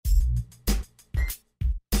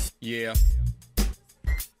Yeah,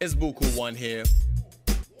 it's Buku One here.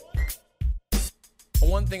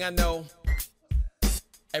 One thing I know,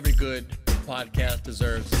 every good podcast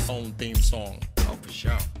deserves its own theme song. Oh, for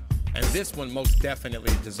sure. And this one most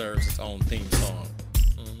definitely deserves its own theme song.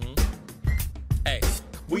 Hey,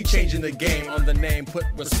 we changing the game on the name, put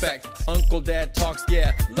respect. Uncle Dad talks,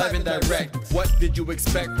 yeah, live and direct. What did you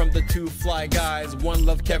expect from the two fly guys? One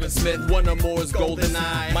loved Kevin Smith, one or more is Golden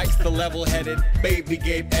Eye. Mike's the level-headed, baby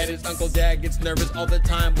gave edits. Uncle Dad gets nervous all the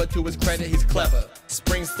time, but to his credit, he's clever.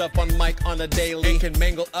 Spring stuff on Mike on a daily, can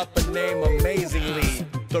mangle up a name amazingly.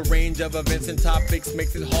 The range of events and topics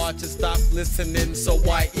makes it hard to stop listening, so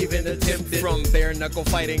why even attempt it? From bare knuckle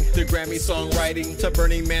fighting to Grammy songwriting to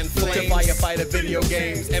Burning Man flames to firefighter video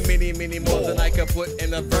games and many, many more than I could put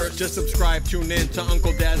in a verse. Just subscribe, tune in to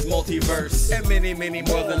Uncle Dad's multiverse, and many, many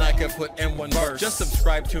more than I could put in one verse. Just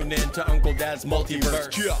subscribe, tune in to Uncle Dad's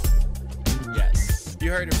multiverse. Yes,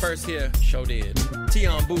 you heard it first here. Show did.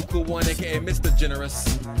 Tion Buku One, aka Mr.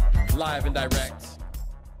 Generous, live and direct.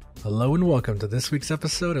 Hello and welcome to this week's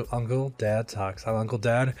episode of Uncle Dad Talks. I'm Uncle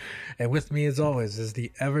Dad, and with me as always is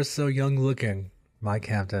the ever so young looking Mike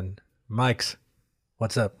Hampton. Mikes,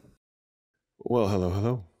 what's up? Well,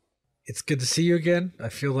 hello. It's good to see you again. I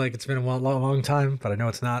feel like it's been a long time, but I know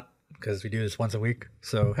it's not because we do this once a week.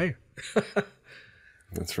 So, hey.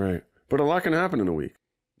 That's right. But a lot can happen in a week,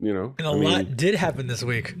 you know? And a lot did happen this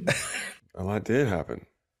week. A lot did happen.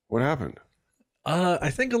 What happened?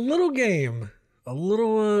 I think a little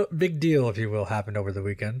big deal, if you will, happened over the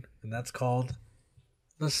weekend, and that's called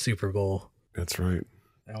the Super Bowl. That's right.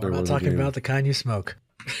 And we're not talking about the kind you smoke.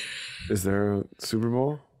 Is there a Super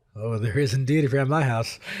Bowl? Oh, there is indeed if you're at my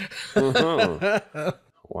house. Uh-huh.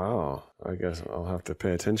 Wow. I guess I'll have to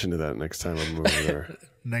pay attention to that next time I'm over there.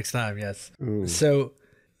 Next time, yes. So,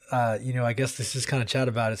 I guess this is kind of chat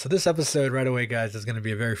about it. So this episode right away, guys, is going to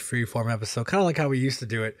be a very free-form episode, kind of like how we used to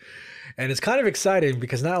do it. And it's kind of exciting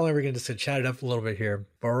because not only are we going to just chat it up a little bit here,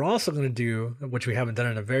 but we're also going to do, which we haven't done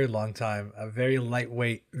in a very long time, a very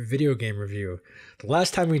lightweight video game review. The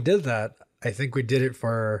last time we did that, I think we did it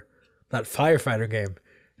for that firefighter game.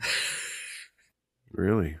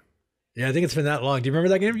 Really? Yeah, I think it's been that long. Do you remember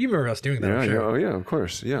that game? You remember us doing that? Yeah, sure. yeah. Oh, yeah, of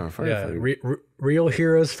course. Yeah, firefighting. Yeah, Real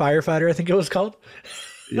Heroes Firefighter, I think it was called.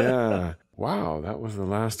 Yeah. Wow, that was the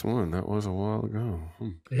last one. That was a while ago.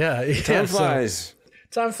 Yeah. Time flies.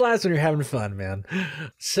 Time flies when you're having fun, man.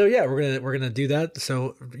 So yeah, we're gonna do that.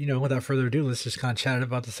 So without further ado, let's just kind of chat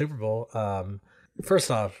about the Super Bowl. First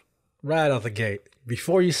off, right out the gate,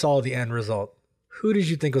 before you saw the end result, who did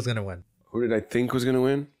you think was gonna win? Who did I think was going to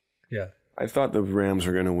win? Yeah, I thought the Rams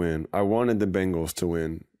were going to win. I wanted the Bengals to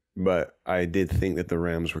win, but I did think that the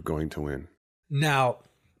Rams were going to win. Now,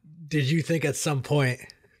 did you think at some point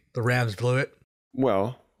the Rams blew it?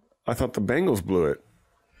 Well, I thought the Bengals blew it.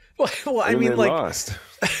 Well, I mean, they lost.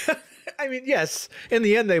 I mean, yes, in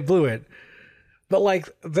the end they blew it, but like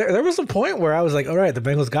there was a point where I was like, all right, the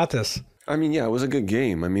Bengals got this. I mean, yeah, it was a good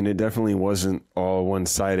game. I mean, it definitely wasn't all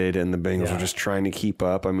one-sided, and the Bengals were just trying to keep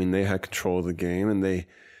up. I mean, they had control of the game, and I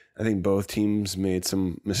think both teams made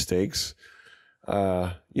some mistakes,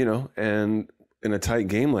 and in a tight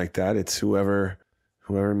game like that, it's whoever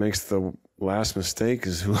makes the last mistake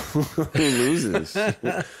is who loses.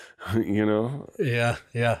 Yeah.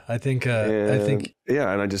 I think.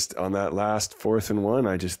 Yeah, and I just on that last 4th and 1,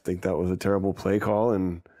 I just think that was a terrible play call,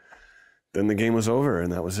 and then the game was over,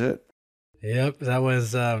 and that was it. Yep, that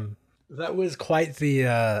was quite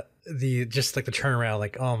the just like the turnaround.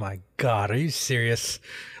 Like, oh my God, are you serious?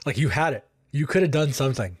 Like you had it, you could have done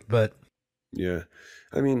something, but yeah,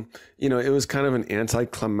 I mean, it was kind of an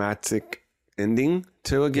anticlimactic ending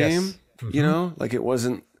to a game. Yes. Mm-hmm. Like it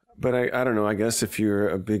wasn't. But I don't know. I guess if you're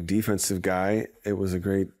a big defensive guy, it was a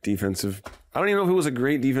great defensive. I don't even know if it was a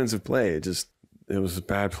great defensive play. It was a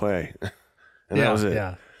bad play, and that was it.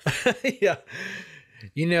 Yeah, yeah.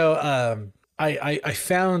 I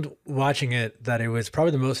found watching it that it was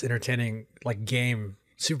probably the most entertaining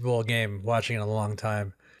Super Bowl game watching in a long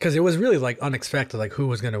time, because it was really like unexpected, like who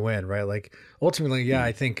was going to win, right? Like ultimately,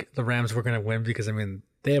 I think the Rams were going to win because I mean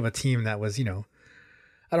they have a team that was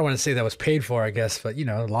I don't want to say that was paid for, I guess, but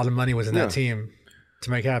a lot of money was in that team to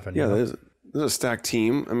make happen. Yeah, there's a stacked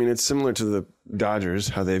team. I mean, it's similar to the Dodgers,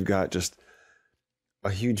 how they've got just a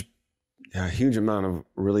huge amount of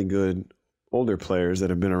really good older players that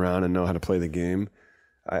have been around and know how to play the game.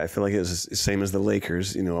 I feel like it's the same as the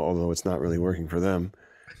Lakers, although it's not really working for them.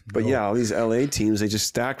 But yeah, all these LA teams, they just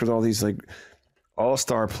stacked with all these like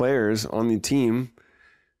all-star players on the team.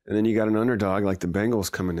 And then you got an underdog like the Bengals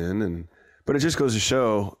coming in. But it just goes to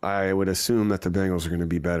show, I would assume that the Bengals are going to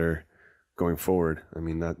be better going forward. I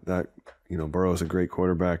mean, that Burrow's a great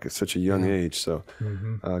quarterback at such a young age. So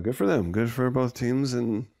good for them. Good for both teams.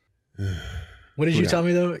 And what did you tell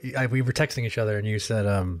me though? We were texting each other, and you said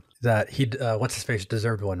that he what's his face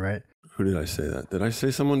deserved one, right? Who did I say that? Did I say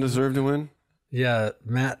someone deserved to win? Yeah,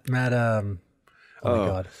 Matt. Oh my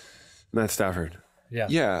God, Matt Stafford. Yeah.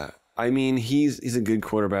 Yeah. I mean, he's a good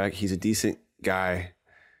quarterback. He's a decent guy.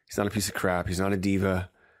 He's not a piece of crap. He's not a diva.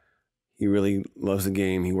 He really loves the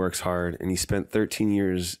game. He works hard. And he spent 13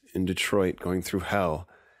 years in Detroit going through hell,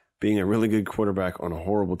 being a really good quarterback on a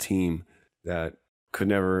horrible team that could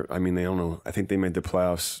never, I mean, they don't know. I think they made the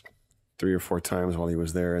playoffs 3 or 4 times while he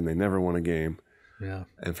was there, and they never won a game. Yeah.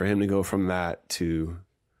 And for him to go from that to,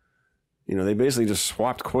 they basically just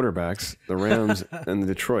swapped quarterbacks, the Rams and the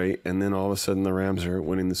Detroit, and then all of a sudden the Rams are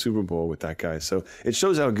winning the Super Bowl with that guy. So it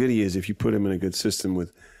shows how good he is if you put him in a good system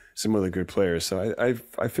with some other good players. So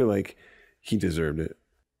I feel like he deserved it.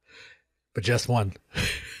 But just one.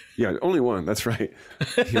 Yeah, only one. That's right.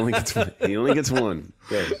 He only gets one. He only gets one.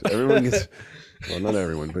 Yes, everyone gets. Well, not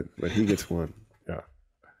everyone, but he gets one. Yeah.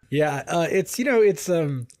 Yeah, it's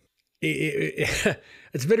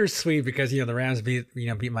it's bittersweet because the Rams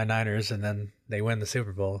beat my Niners and then they win the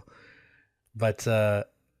Super Bowl, but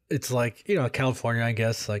it's like California, I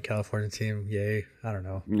guess, like California team, yay. I don't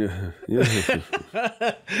know. Yeah.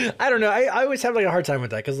 I don't know. I always have like a hard time with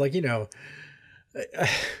that because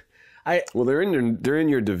well, they're in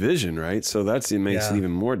your division, right? So it makes it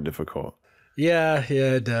even more difficult. Yeah,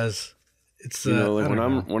 it does. It's like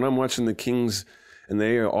when I'm watching the Kings and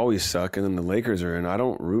they always suck, and then the Lakers are in, I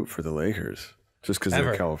don't root for the Lakers just because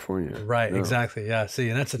they're California. Right, exactly. Yeah, see,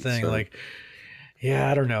 and that's the thing.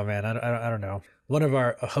 I don't know, man. I don't know. One of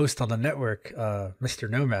our hosts on the network, Mr.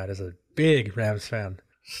 Nomad, is a big Rams fan.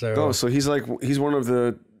 So he's one of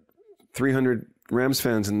the 300 Rams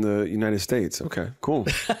fans in the United States. Okay, cool.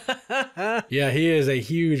 Yeah, he is a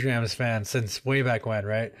huge Rams fan since way back when,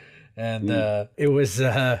 right? And it was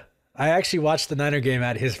I actually watched the Niner game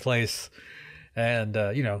at his place, and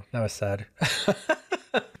that was sad.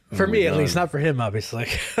 For me, at least, not for him, obviously.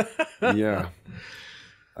 Yeah,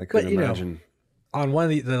 I couldn't imagine. On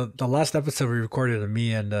one of the last episode we recorded of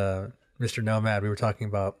me and Mr. Nomad, we were talking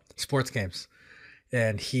about sports games,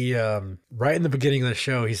 and he right in the beginning of the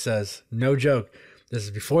show he says, no joke, this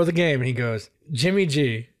is before the game, and he goes, Jimmy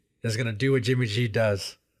G is gonna do what Jimmy G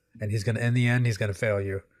does, and he's gonna, in the end, he's gonna fail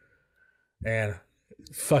you. And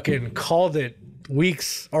fucking called it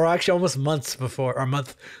weeks, or actually almost months before, or a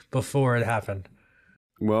month before it happened.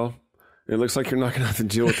 Well, it looks like you're not going to have to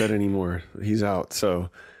deal with that anymore. He's out. So,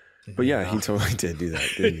 but yeah, he totally did do that,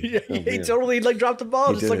 didn't he? He totally dropped the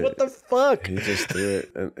ball. Just like, what the fuck? He just threw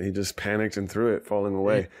it, and he just panicked and threw it, falling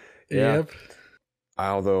away. Yeah. Yep.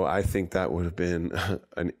 Although I think that would have been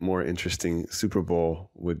a more interesting Super Bowl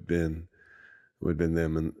would been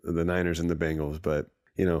them and the Niners and the Bengals. But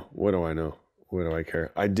what do I know? What do I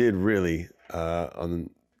care? I did really,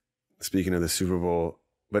 speaking of the Super Bowl,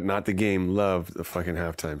 but not the game, love the fucking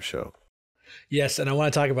halftime show. Yes, and I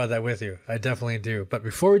want to talk about that with you. I definitely do. But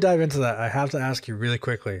before we dive into that, I have to ask you really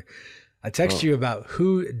quickly. I text you about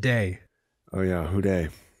Who Day. Oh yeah, Who Day.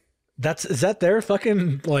 Is that their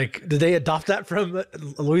fucking, did they adopt that from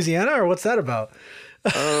Louisiana, or what's that about?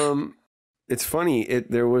 It's funny.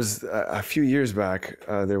 There was a few years back,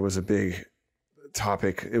 there was a big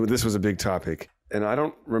topic. This was a big topic, and I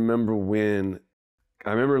don't remember when.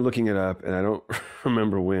 I remember looking it up, and I don't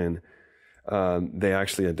remember when they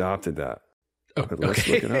actually adopted that. Oh, but let's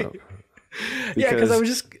look it up. Yeah, because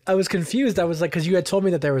I was confused. I was like, because you had told me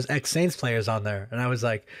that there was ex-Saints players on there, and I was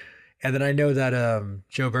like, and then I know that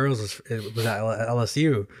Joe Burrows was at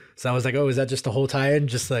LSU, so I was like, oh, is that just the whole tie-in?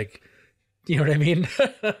 Just like, you know what I mean?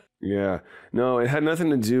 Yeah, no, it had nothing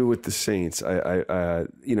to do with the Saints. I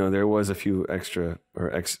there was a few extra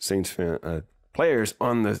or ex-Saints fan players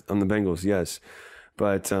on the Bengals, yes,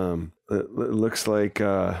 but it looks like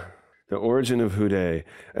the origin of Who Day.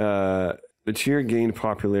 The cheer gained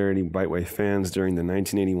popularity by fans during the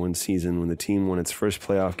 1981 season when the team won its first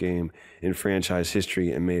playoff game in franchise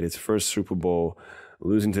history and made its first Super Bowl,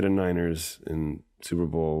 losing to the Niners in Super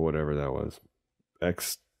Bowl, whatever that was,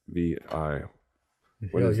 XVI.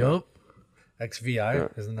 What is that?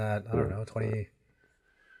 XVI, isn't that, I don't know,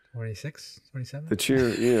 26, 27? The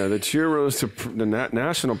cheer rose to the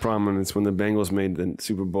national prominence when the Bengals made the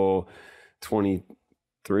Super Bowl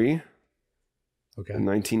 23 in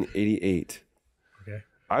 1988. Okay.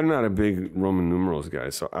 I'm not a big Roman numerals guy,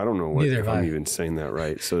 so I don't know if I'm even saying that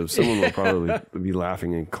right. So someone will probably be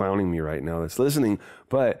laughing and clowning me right now that's listening.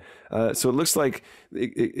 But so it looks like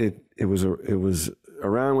it was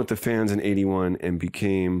around with the fans in 81 and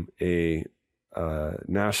became a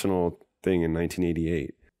national thing in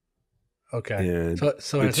 1988. Okay. And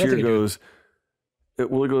so the cheer goes, it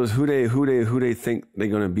goes, who they think they're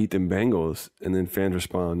going to beat them Bengals? And then fans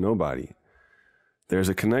respond, nobody. There's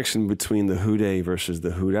a connection between the who they versus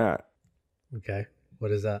the who dat. Okay.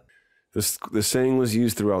 What is that? The saying was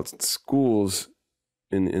used throughout schools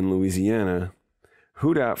in Louisiana.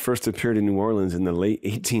 Who dat first appeared in New Orleans in the late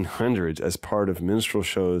 1800s as part of minstrel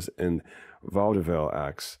shows and vaudeville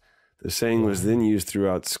acts. The saying was then used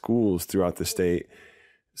throughout schools throughout the state,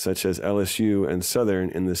 such as LSU and Southern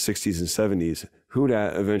in the 60s and 70s. Who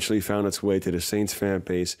dat eventually found its way to the Saints fan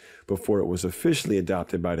base before it was officially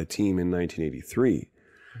adopted by the team in 1983.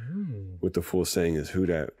 With the full saying is who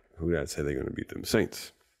dat say they're going to beat them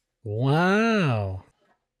Saints. Wow.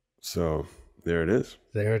 So there it is.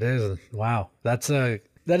 There it is. Wow. That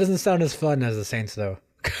doesn't sound as fun as the Saints though.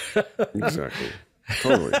 Exactly.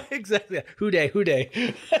 Totally. Exactly. Who day.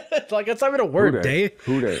 It's like, it's not even a word, day.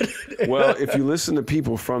 Who day. Well, if you listen to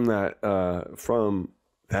people from that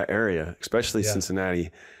area, especially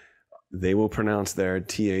Cincinnati, they will pronounce their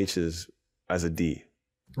THs as a D.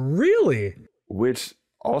 Really? Which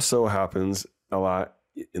also happens a lot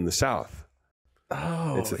in the South.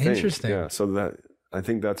 Oh, it's a thing. Interesting. Yeah. So that, I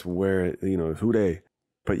think that's where, who they,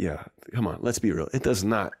 but yeah, come on, let's be real. It does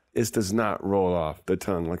not roll off the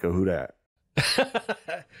tongue like a who dat.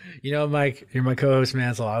 Mike, you're my co-host,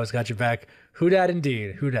 man, so I always got your back. Who dat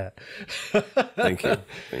indeed. Who dat. Thank you.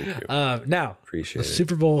 Now, appreciate the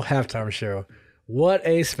Super Bowl halftime show. What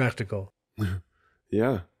a spectacle.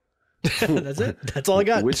 Yeah. That's it. That's all I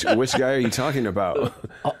got. Which guy are you talking about?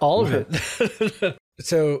 All of it.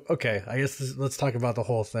 So, okay, I guess let's talk about the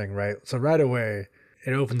whole thing, right? So right away,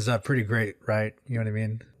 it opens up pretty great, right? You know what I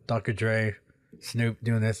mean? Dr. Dre, Snoop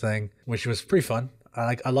doing their thing, which was pretty fun.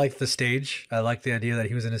 I like the stage. I like the idea that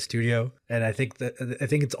he was in a studio, and I think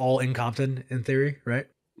it's all in Compton in theory, right?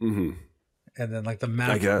 Mm-hmm. And then like the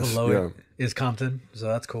map below it is Compton, so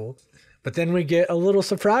that's cool. But then we get a little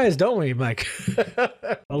surprise, don't we, Mike?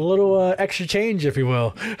 A little extra change, if you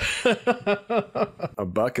will. A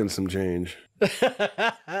buck and some change.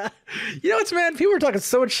 What's, man? People were talking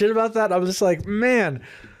so much shit about that. I was just like, man,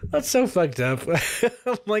 that's so fucked up.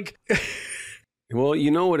 I'm like, well,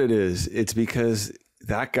 you know what it is? It's because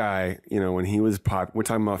that guy, when he was we're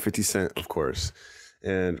talking about 50 Cent, of course.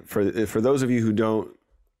 And for those of you who don't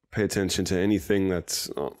pay attention to anything that's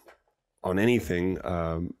on anything,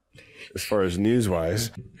 as far as news-wise,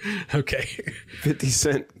 okay, 50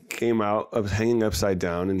 Cent came out of hanging upside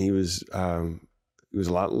down, and he was a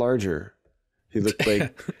lot larger. He looked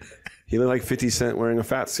like 50 Cent wearing a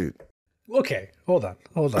fat suit. Okay, hold on.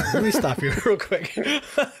 Let me stop you real quick.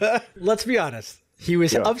 Let's be honest. He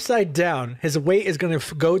was upside down. His weight is going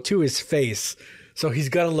to go to his face, so he's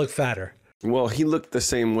going to look fatter. Well, he looked the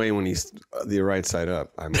same way when he's the right side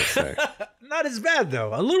up, I must say. Not as bad,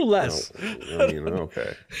 though. A little less.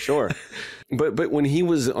 Okay. Sure. But when he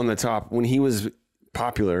was on the top, when he was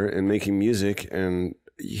popular and making music, and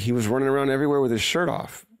he was running around everywhere with his shirt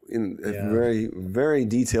off in very, very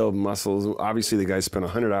detailed muscles. Obviously, the guy spent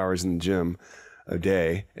 100 hours in the gym a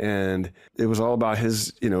day, and it was all about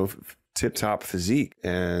his, tip-top physique.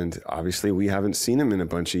 And obviously, we haven't seen him in a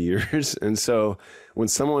bunch of years. And so when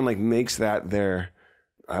someone like makes that their,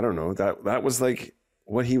 I don't know, that was like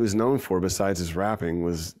what he was known for besides his rapping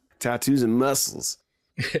was tattoos and muscles.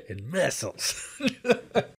 And muscles.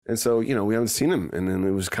 And so, we haven't seen him. And then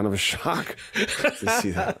it was kind of a shock to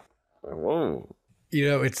see that. Like, whoa.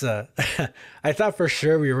 It's I thought for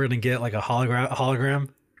sure we were going to get like a hologram,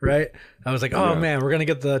 right? I was like, oh man, we're going to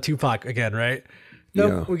get the Tupac again, right?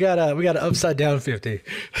 Nope, we got an upside down 50.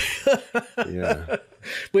 Yeah.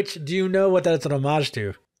 Which, do you know what that's an homage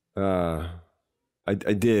to? I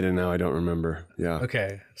did, and now I don't remember. Yeah.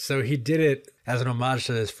 Okay, so he did it as an homage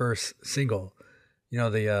to his first single.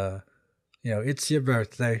 It's your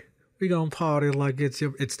birthday. We gonna party like it's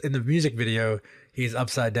in the music video. He's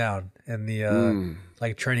upside down in the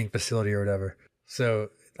like training facility or whatever.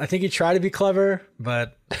 So I think he tried to be clever,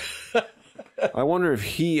 but I wonder if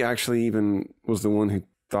he actually even was the one who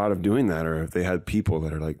thought of doing that, or if they had people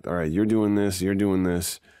that are like, all right, you're doing this,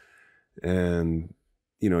 and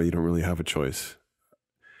you don't really have a choice.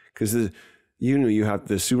 Because you have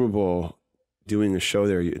the Super Bowl doing a show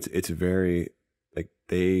there. It's very like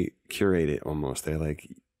they curate it almost. They like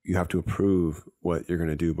you have to approve what you're going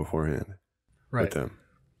to do beforehand, right? With them,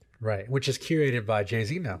 right? Which is curated by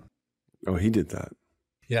Jay-Z now. Oh, he did that.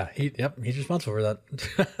 Yeah, he's responsible for that.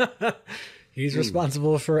 He's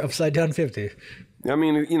responsible for upside down 50. I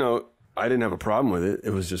mean, I didn't have a problem with it. It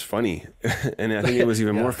was just funny, and I think it was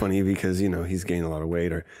even more funny because he's gained a lot of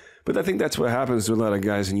weight. But I think that's what happens to a lot of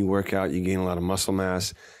guys. When you work out, you gain a lot of muscle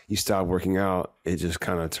mass. You stop working out, it just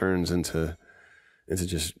kind of turns into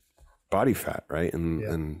just body fat, right?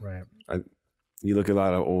 And right. You look at a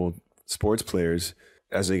lot of old sports players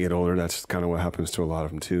as they get older. That's kind of what happens to a lot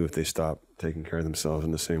of them too if they stop taking care of themselves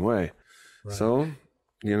in the same way. Right. So,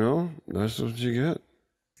 that's what you get.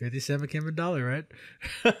 50 cent became $1, right?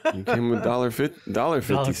 You came with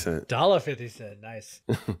 $1.50. $1.50. Nice.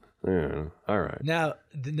 Yeah. All right. Now,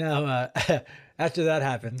 after that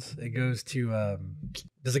happens, it goes to.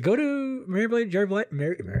 Does it go to Mary J.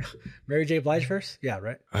 Blige first? Yeah,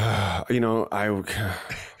 right.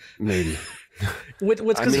 Maybe.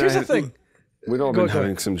 Because here's the thing. We'd all been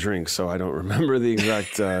having some drinks, so I don't remember the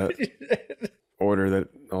exact order that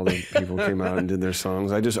all the people came out and did their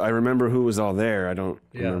songs. I remember who was all there. I don't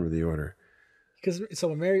remember the order. Because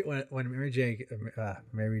when Mary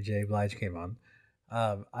J. Blige came on,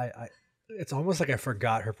 it's almost like I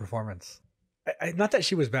forgot her performance. Not that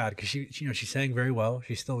she was bad, because she sang very well.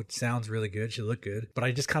 She still sounds really good. She looked good, but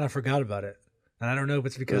I just kind of forgot about it. And I don't know if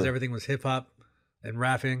it's because everything was hip hop and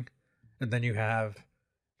rapping, and then you have,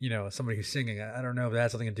 somebody who's singing. I don't know if that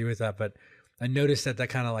has something to do with that, but I noticed that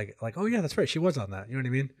kind of like, oh yeah, that's right, she was on that. You know what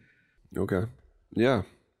I mean? Okay. Yeah.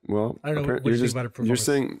 Well, I don't know. What do you think about her performance?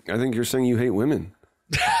 I think you're saying you hate women.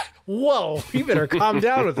 Whoa! You better calm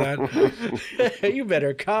down with that. You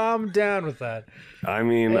better calm down with that. I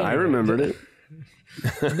mean, I remembered it.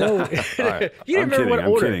 No, right. You didn't remember what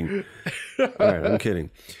order. I'm kidding. All right, I'm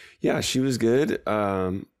kidding. Yeah, she was good.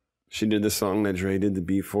 She did the song that Dre did the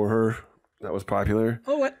beat for her. That was popular.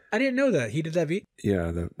 Oh, what? I didn't know that. He did that beat?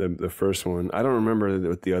 Yeah, the first one. I don't remember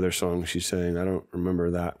what the other song she sang. I don't remember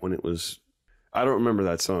that when it was. I don't remember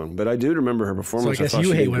that song, but I do remember her performance. So I guess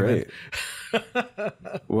you hate women. Great.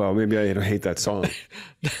 Well, maybe I hate that song.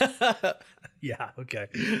 Yeah, okay.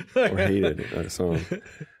 Or hated that song.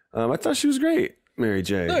 I thought she was great, Mary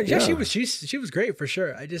J. No, yeah, she was great for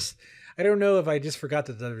sure. I don't know if I just forgot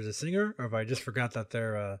that there was a singer, or if I just forgot that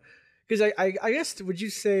they're. Because I guess, would you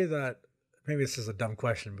say that? Maybe this is a dumb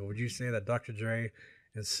question, but would you say that Dr. Dre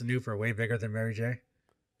and Snoop are way bigger than Mary J?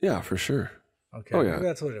 Yeah, for sure. Okay, oh, yeah. Maybe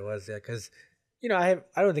that's what it was. Yeah, because I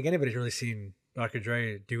don't think anybody's really seen Dr.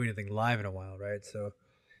 Dre do anything live in a while, right? So,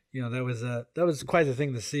 that was quite the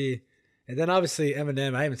thing to see. And then obviously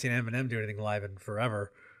Eminem. I haven't seen Eminem do anything live in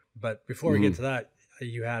forever. But before we get to that,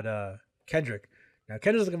 you had Kendrick. Now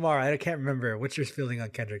Kendrick Lamar, I can't remember. What's your feeling on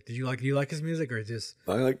Kendrick? Do you like his music, or just?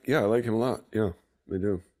 I like him a lot. Yeah, I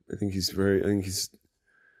do. I think he's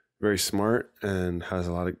very smart and has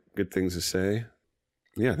a lot of good things to say.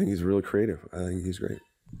 Yeah, I think he's really creative. I think he's great.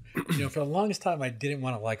 For the longest time, I didn't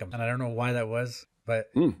want to like him, and I don't know why that was. But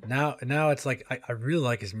now it's like I really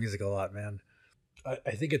like his music a lot, man.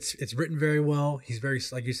 I think it's written very well. He's very,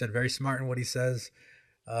 like you said, very smart in what he says.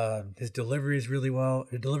 His delivery is really well.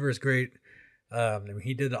 His delivery is great.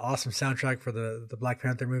 He did an awesome soundtrack for the Black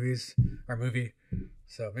Panther movie.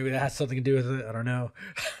 So maybe that has something to do with it. I don't know.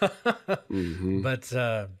 But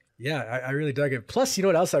I really dug it. Plus, you know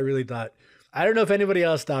what else I really thought? I don't know if anybody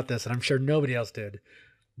else thought this, and I'm sure nobody else did.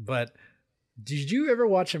 But did you ever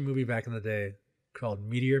watch a movie back in the day called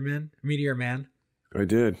Meteor Man? I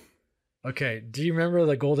did. Okay. Do you remember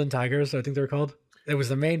the Golden Tigers, I think they were called? It was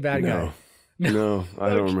the main bad guy. No, I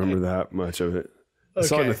don't remember that much of it. I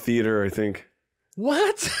saw it in the theater, I think.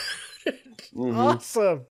 What?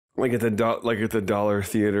 Awesome. Like at the dollar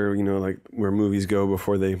theater, like where movies go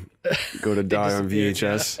before they go to die on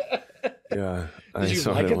VHS. Yeah, I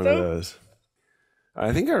saw it at one of those.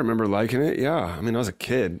 I think I remember liking it. Yeah, I mean, I was a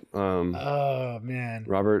kid. Oh man,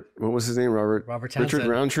 Robert, what was his name? Robert Townsend. Richard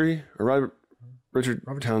Roundtree or Richard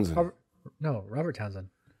Townsend? Robert Townsend.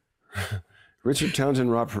 Richard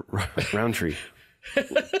Townsend, Roundtree.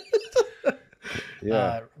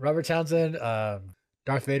 Yeah, Robert Townsend.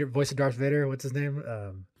 Darth Vader, voice of Darth Vader. What's his name?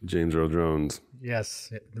 James Earl Jones.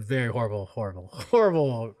 Yes, very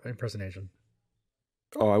horrible impersonation.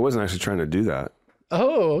 Oh, I wasn't actually trying to do that.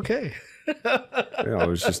 Oh, okay.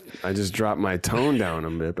 Yeah, I just dropped my tone down a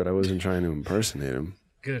bit, but I wasn't trying to impersonate him.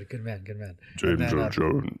 Good man. James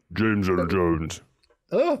Earl Jones.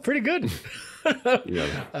 Oh, pretty good.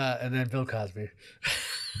 Yeah. And then Bill Cosby.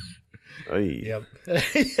 Hey. Yep.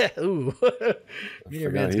 Yeah. Ooh.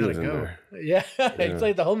 Meteor Man's gotta go. Yeah. He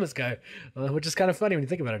played the homeless guy, which is kind of funny when you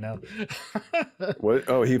think about it now. What?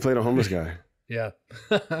 Oh, he played a homeless guy. Yeah.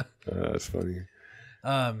 That's funny.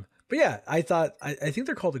 But yeah, I think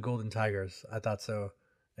they're called the Golden Tigers. I thought so.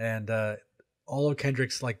 And all of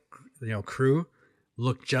Kendrick's crew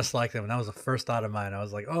looked just like them. And that was the first thought of mine. I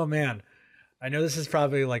was like, oh man, I know this is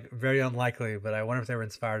probably very unlikely, but I wonder if they were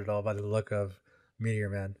inspired at all by the look of Meteor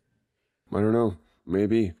Man. I don't know.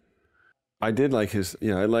 Maybe. I did like his.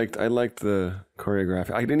 Yeah, I liked the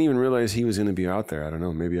choreography. I didn't even realize he was going to be out there. I don't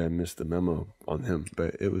know. Maybe I missed the memo on him,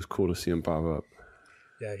 but it was cool to see him pop up.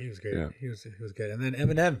 Yeah, he was great. Yeah. He was good. And then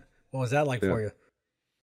Eminem, what was that like for you?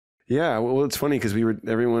 Yeah, well, it's funny because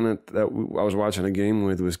everyone that I was watching a game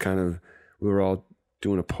with was we were all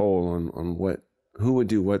doing a poll on who would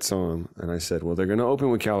do what song, and I said, well, they're going to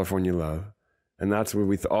open with California Love, and that's where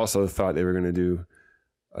we also thought they were going to do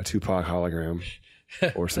a Tupac hologram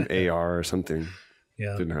or some AR or something.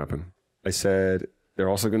 Yeah, didn't happen. I said they're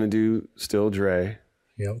also going to do Still Dre.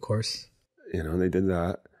 Yeah, of course. They did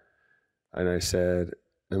that, and I said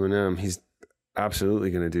Eminem, he's absolutely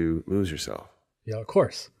going to do Lose Yourself. Yeah, of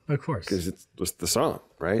course. Because it's just the song,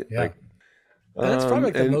 right? Yeah. And that's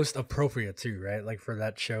probably the most appropriate too, right? Like for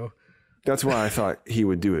that show. That's why I thought he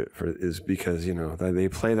would do it is because, they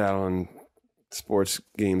play that on sports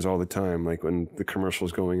games all the time. Like when the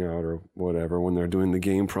commercial's going out or whatever, when they're doing the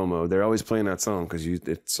game promo, they're always playing that song because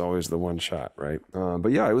it's always the one shot, right?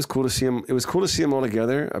 But yeah, it was cool to see him. It was cool to see him all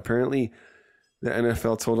together. Apparently the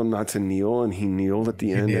NFL told him not to kneel and he kneeled at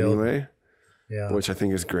the end anyway. Yeah. Which I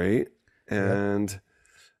think is great. And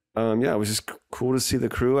it was just cool to see the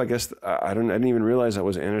crew. I guess I didn't even realize that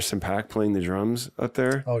was Anderson .Paak playing the drums up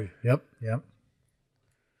there. Oh, yep.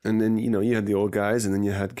 And then you had the old guys, and then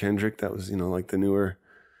you had Kendrick. That was like the newer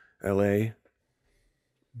LA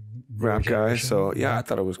rap guy. So yeah, I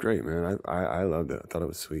thought it was great, man. I loved it. I thought it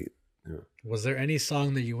was sweet. Yeah. Was there any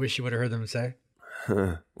song that you wish you would have heard them say?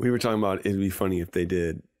 We were talking about it'd be funny if they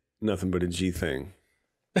did Nothing But a G Thing.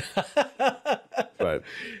 But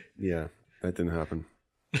yeah, that didn't happen.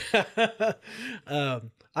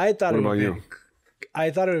 I thought it would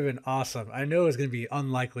have been awesome. I know it was going to be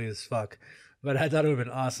unlikely as fuck, but I thought it would have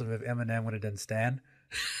been awesome if Eminem would have done Stan.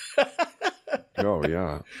 Oh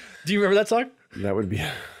yeah. Do you remember that song? That would be,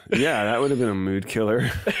 that would have been a mood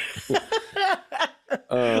killer.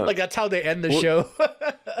 Like that's how they end the show.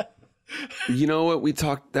 You know what we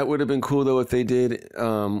talked? That would have been cool though if they did.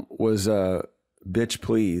 Was "Bitch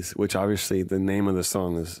Please," which obviously the name of the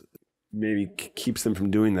song is maybe keeps them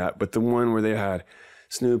from doing that. But the one where they had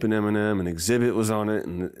Snoop and Eminem and Exhibit was on it,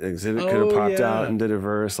 and Exhibit could have popped out and did a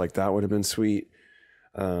verse, like that would have been sweet.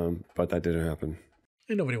 But that didn't happen.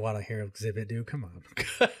 Ain't nobody want to hear Exhibit, dude. Come on.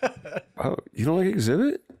 Oh, you don't like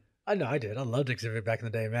Exhibit? I know I did. I loved Exhibit back in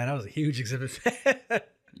the day, man. I was a huge Exhibit fan.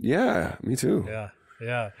 Yeah, me too.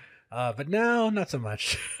 Yeah. But now, not so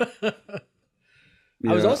much. I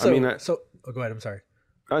was also go ahead. I'm sorry.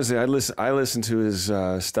 Honestly, I listened to his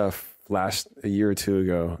stuff a year or two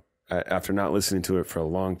ago after not listening to it for a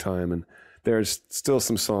long time, and there's still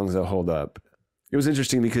some songs that hold up. It was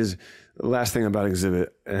interesting because the last thing about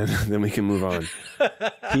Exhibit, and then we can move on.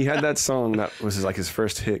 He had that song that was his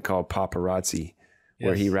first hit called Paparazzi,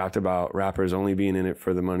 where he rapped about rappers only being in it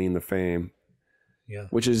for the money and the fame. Yeah,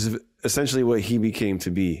 which is essentially what he became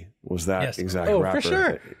to be. Was that exact rapper? For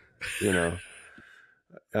sure.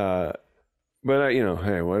 But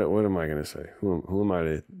hey, what am I going to say? Who am I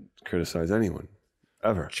to criticize anyone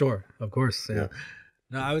ever? Sure, of course. Yeah.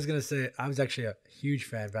 No, I was going to say I was actually a huge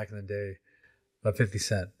fan back in the day of 50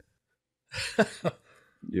 Cent.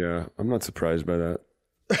 Yeah, I'm not surprised by that.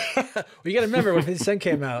 Well, you got to remember when 50 Cent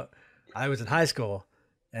came out, I was in high school,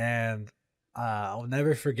 and I'll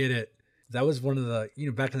never forget it. That was one of the,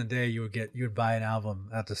 back in the day, you would buy an album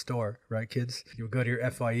at the store, right, kids? You would go to your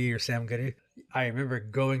FYE or Sam Goody. I remember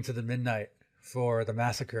going to the midnight for the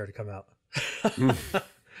Massacre to come out.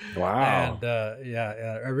 Wow.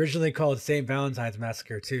 And originally called St. Valentine's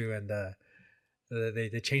Massacre too, and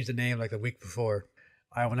they changed the name like the week before.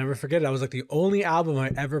 I will never forget it. That was like the only album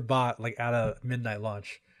I ever bought like at a midnight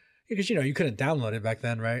launch, because you couldn't download it back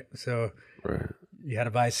then, right? So you had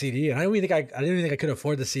to buy a CD, and I didn't even think I could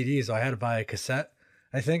afford the CD, so I had to buy a cassette,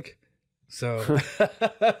 I think. So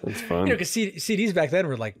that's fun. Because CDs back then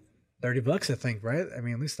were like $30, I think, right? I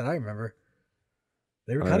mean, at least that I remember.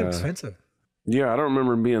 They were kind of expensive. Yeah, I don't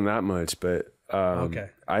remember them being that much, but I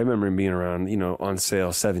remember them being around, on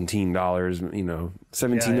sale $17,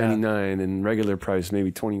 $17.99, and regular price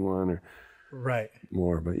maybe $21 or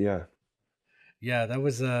more. But yeah, that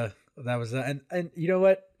was and you know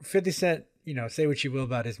what, 50 Cent. Say what you will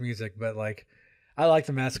about his music, but like, I like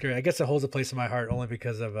the Massacre. I guess it holds a place in my heart only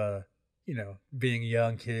because of being a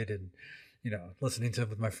young kid and listening to it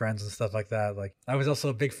with my friends and stuff like that. Like, I was also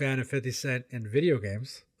a big fan of 50 Cent in video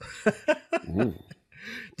games.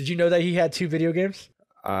 Did you know that he had 2 video games?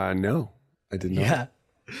 No, I did not. Yeah.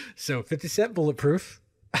 So 50 Cent Bulletproof.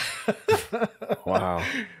 Wow.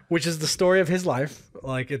 Which is the story of his life.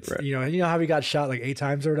 Like, it's, you know how he got shot like 8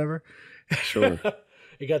 times or whatever? Sure.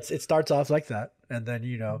 It starts off like that. And then,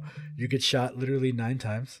 you get shot literally 9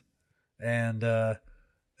 times. and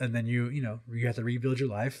then you have to rebuild your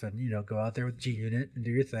life and go out there with G Unit and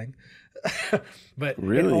do your thing. But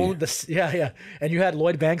Really? Yeah, and you had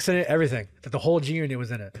Lloyd Banks in it, everything. That the whole G Unit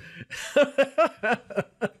was in it.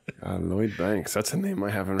 Lloyd Banks. That's a name I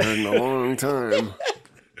haven't heard in a long time.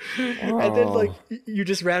 And then like you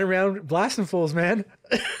just ran around blasting fools, man.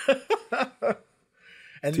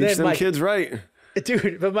 And Teach then them Mike, kids right.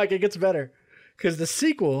 dude, but Mike, it gets better because the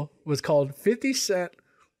sequel was called 50 Cent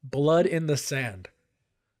Blood in the Sand.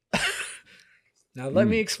 Now let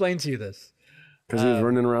me explain to you this. Because he was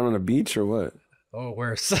running around on a beach or what? Oh,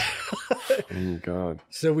 worse. Oh God.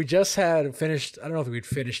 So we just had finished. I don't know if we'd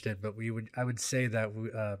finished it, but I would say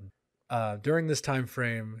that during this time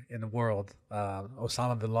frame in the world,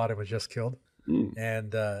 Osama bin Laden was just killed,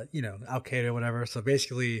 and Al Qaeda, whatever. So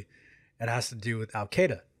basically, it has to do with Al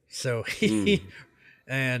Qaeda. So he's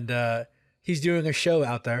doing a show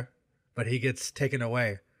out there, but he gets taken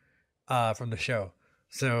away from the show.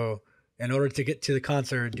 So in order to get to the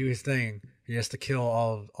concert and do his thing, he has to kill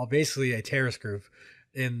all basically a terrorist group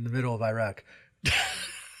in the middle of Iraq.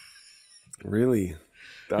 Really?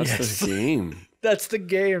 That's the game. That's the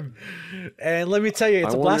game. And let me tell you,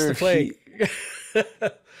 it's a blast to play.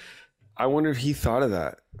 I wonder if he thought of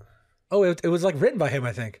that. Oh, it was like written by him,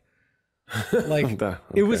 I think. Like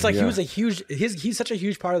it was like he was he's such a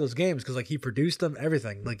huge part of those games because like he produced them,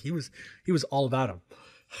 everything. Like he was all about them.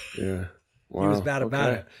 Yeah. Wow. He was bad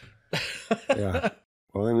about it. Yeah.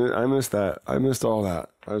 Well, I missed that. I missed all that.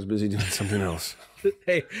 I was busy doing something else.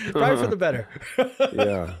 Hey, probably for the better.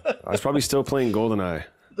 Yeah. I was probably still playing GoldenEye.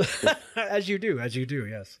 As you do,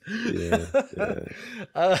 yes. Yeah.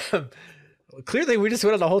 Clearly, we just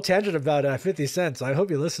went on a whole tangent about 50 Cent. So I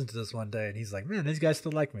hope you listen to this one day. And he's like, man, these guys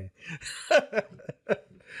still like me. I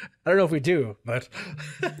don't know if we do, but.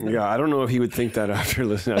 Yeah, I don't know if he would think that after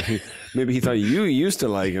listening. I mean, maybe he thought you used to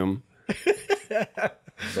like him.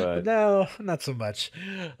 But no, not so much.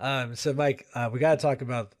 So, Mike, we got to talk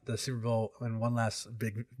about the Super Bowl in one last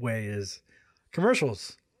big way is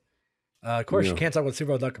commercials. Of course, you can't talk about Super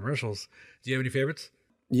Bowl without commercials. Do you have any favorites?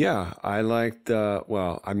 yeah, I liked, right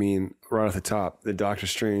off the top, the Doctor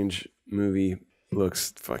Strange movie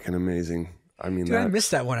looks fucking amazing. I mean, Dude, I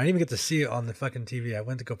missed that one. I didn't even get to see it on the fucking TV. I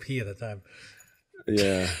went to go pee at the time.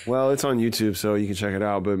 Yeah. Well, it's on YouTube, so you can check it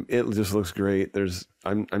out, but it just looks great.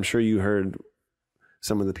 I'm sure you heard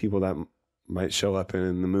some of the people that might show up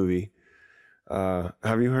in the movie.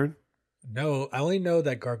 Have you heard? No, I only know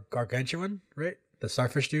that Gargantuan, right? The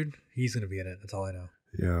starfish dude. He's going to be in it. That's all I know.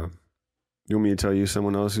 Yeah. You want me to tell you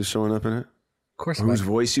someone else who's showing up in it? Of course. Whose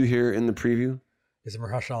voice you hear in the preview? Is it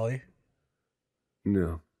Mahershala Ali?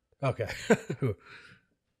 No. Okay. Who?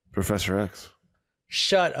 Professor X.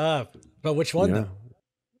 Shut up. But which one though?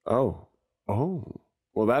 Oh.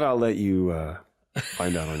 Well, that I'll let you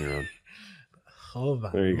find out on your own. Oh my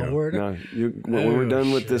There you Lord. go. Now, when we're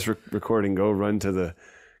done with this recording, go run to the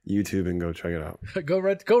YouTube and go check it out. Go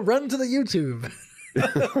run to the YouTube.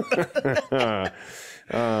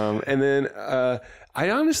 And then I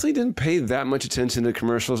honestly didn't pay that much attention to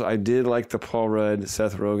commercials. I did like the Paul Rudd,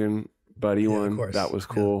 Seth Rogen buddy one. That was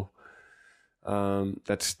cool.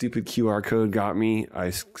 That stupid QR code got me. I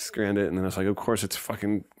scanned it and then I was like, of course it's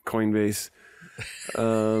fucking Coinbase.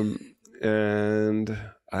 And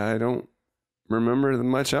I don't remember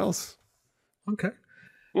much else. Okay.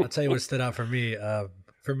 I'll tell you what stood out for me.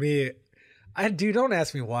 Don't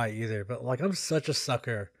ask me why either, but like I'm such a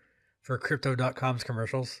sucker for Crypto.com's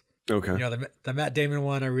commercials. Okay. You know, the Matt Damon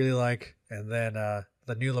one I really like, and then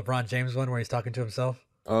the new LeBron James one where he's talking to himself.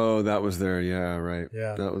 Oh, that was there. Yeah, right.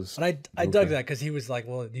 Yeah. That was. And I dug that because he was like,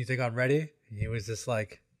 well, do you think I'm ready? And he was just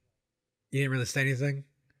like, he didn't really say anything.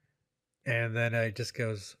 And then he just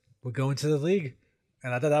goes, we'll go into the league.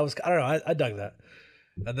 And I thought that was, I don't know, I dug that.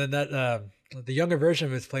 And then that, the younger version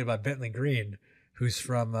of it's played by Bentley Green, who's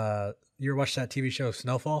from, you ever watched that TV show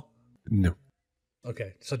Snowfall? No.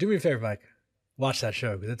 Okay. So do me a favor, Mike. Watch that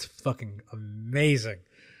show because it's fucking amazing.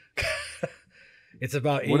 It's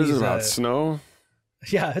about 80s. What is it about? Snow?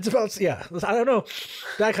 Yeah, it's about, I don't know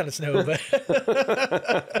that kind of snow, but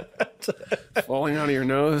falling out of your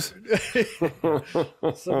nose.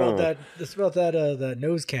 It's about that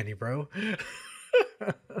nose candy, bro.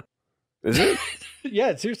 Is it?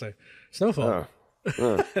 Yeah, seriously. Snowfall.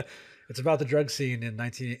 Oh. It's about the drug scene in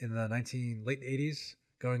the late 80s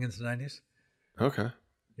going into the 90s. Okay.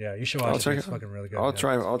 Yeah, you should watch it. It's fucking really good. I'll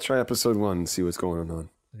try episode 1 and see what's going on.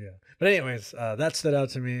 Yeah. But anyways, that stood out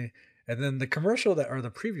to me. And then the commercial the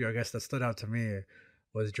preview, I guess, that stood out to me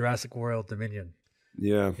was Jurassic World Dominion.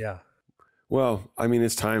 Yeah. Yeah. Well, I mean,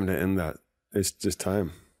 it's time to end that. It's just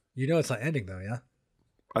time. You know it's not ending though, yeah?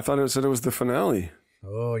 I thought it said it was the finale.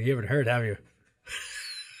 Oh, you haven't heard, have you?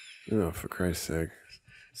 Oh, for Christ's sake.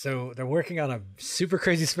 So they're working on a super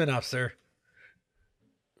crazy spinoff, sir.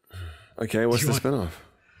 Okay, what's the spinoff?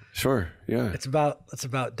 Sure, yeah. It's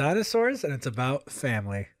about dinosaurs and it's about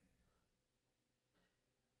family.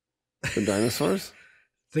 The dinosaurs?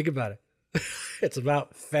 Think about it. It's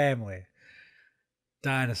about family.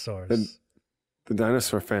 Dinosaurs. The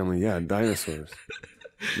dinosaur family, yeah, dinosaurs.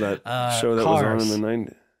 That show that Cars. was on in the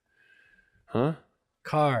 90s. Huh?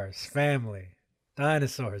 Cars, family,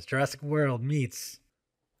 dinosaurs, Jurassic World meets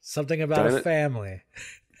something about a family.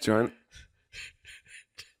 John,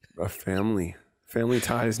 a family. Family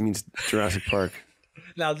Ties means Jurassic Park.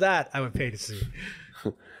 Now that I would pay to see.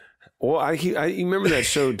 Well, I you remember that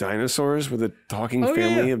show Dinosaurs with a talking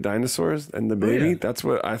family of dinosaurs and the baby? Yeah. That's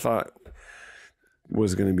what I thought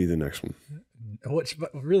was going to be the next one. Which,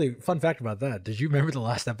 really, fun fact about that. Did you remember the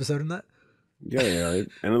last episode in that? Yeah. End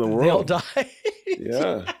of the world. They all died.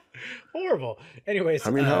 Yeah. Horrible. Anyways. I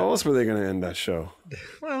mean, how else were they going to end that show?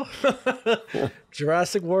 Well,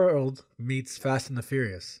 Jurassic World meets Fast and the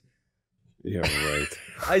Furious. Yeah, right.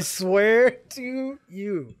 I swear to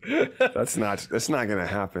you. That's not going to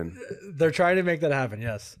happen. They're trying to make that happen,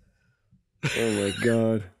 yes. Oh, my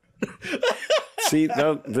God. See,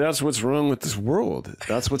 that's what's wrong with this world.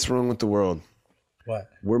 That's what's wrong with the world. What?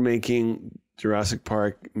 We're making Jurassic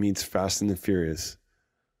Park meets Fast and the Furious.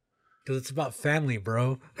 Because it's about family,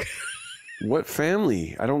 bro. What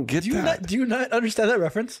family? I don't get that. Do you not understand that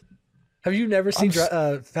reference? Have you never seen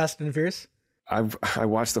Fast and the Furious? I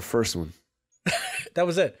watched the first one. That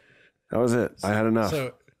was it. That was it. I had enough.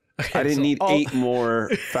 I didn't need 8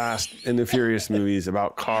 more Fast and the Furious movies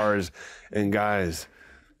about cars and guys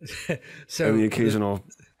and the occasional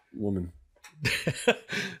woman.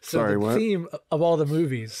 Sorry, the theme of all the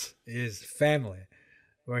movies is family,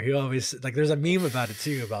 where he always there's a meme about it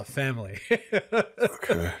too, about family.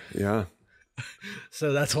 Okay, yeah.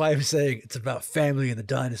 So that's why I'm saying it's about family and the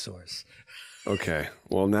dinosaurs. Okay,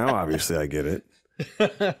 well now obviously I get it.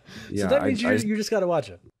 Yeah, so that means you just got to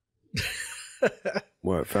watch it.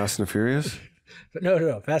 What, Fast and the Furious? But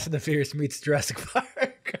no, Fast and the Furious meets Jurassic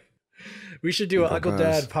Park. We should do an Uncle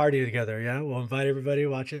Dad party together. Yeah, we'll invite everybody to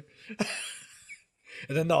watch it.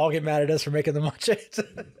 And then they'll all get mad at us for making them watch it.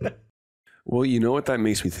 Well, you know what that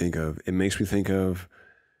makes me think of? It makes me think of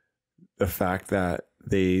the fact that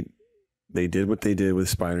they did what they did with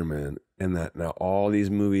Spider-Man, and that now all these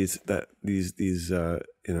movies that these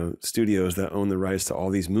studios that own the rights to all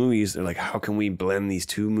these movies, they're like, how can we blend these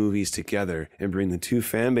two movies together and bring the two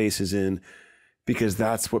fan bases in? Because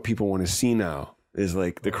that's what people want to see now, is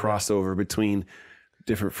like the crossover between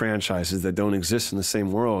different franchises that don't exist in the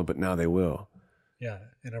same world, but now they will. Yeah,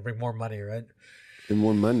 and it'll bring more money, right? And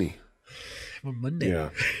more money. More Monday. Yeah.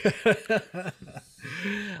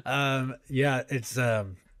 Yeah, it's a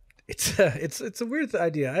weird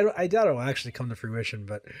idea. I doubt it will actually come to fruition,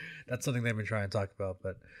 but that's something they've been trying to talk about.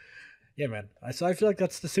 But yeah, man. So I feel like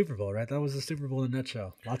that's the Super Bowl, right? That was the Super Bowl in a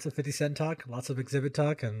nutshell. Lots of 50 Cent talk, lots of exhibit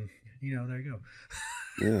talk, and there you go.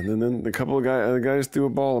 Yeah, and then a couple of guys threw a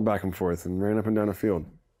ball back and forth and ran up and down a field.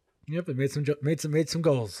 Yep, it made some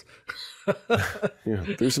goals. Yeah,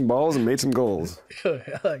 threw some balls and made some goals.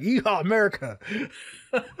 Yeehaw, America!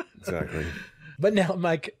 Exactly. But now,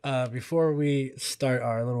 Mike, before we start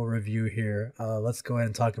our little review here, let's go ahead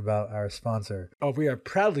and talk about our sponsor. We are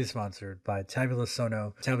proudly sponsored by Tabula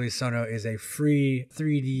Sono. Tabula Sono is a free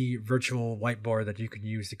 3D virtual whiteboard that you can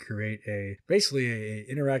use to create basically an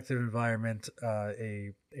interactive environment,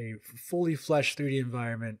 a fully fleshed 3D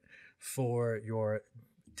environment for your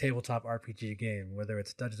tabletop RPG game, whether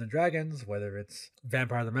it's Dungeons and Dragons, whether it's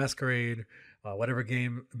Vampire the Masquerade, whatever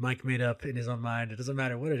game Mike made up in his own mind. It doesn't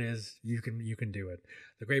matter what it is, you can do it.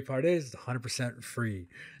 The great part is it's 100% free.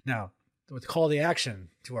 Now, with call to action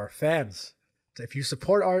to our fans, if you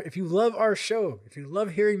love our show, if you love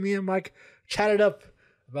hearing me and Mike chat it up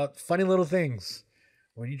about funny little things,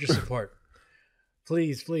 we need your support.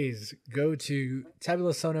 Please go to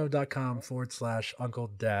tabulasono.com/Uncle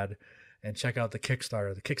Dad and check out the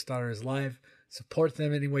Kickstarter. The Kickstarter is live. Support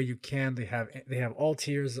them any way you can. They have all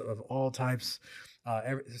tiers of all types,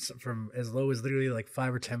 from as low as literally like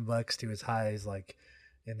 $5 or $10 to as high as like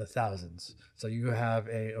in the thousands. So you have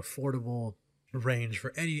a affordable range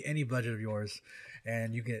for any budget of yours,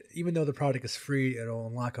 and you get, even though the product is free, it'll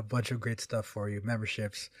unlock a bunch of great stuff for you.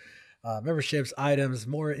 Memberships, items,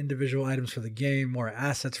 more individual items for the game, more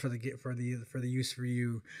assets for the use for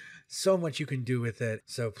you. So much you can do with it.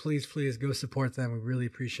 So please go support them. We really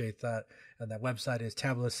appreciate that. And that website is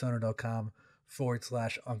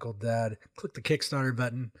tabulasono.com/Uncle Dad. Click the Kickstarter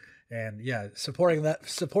button. And yeah, supporting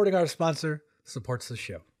our sponsor supports the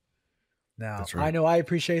show. Now, That's right. I know I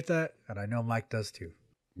appreciate that, and I know Mike does too.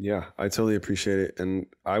 Yeah, I totally appreciate it. And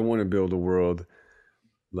I want to build a world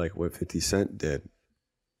like what 50 Cent did.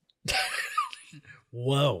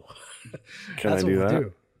 Whoa. Can I do that?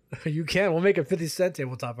 Do. You can. We'll make a 50 Cent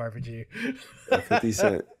tabletop RPG. 50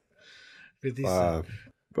 Cent. 50 Cent.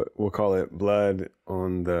 But we'll call it blood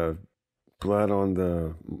on the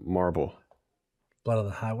marble. Blood on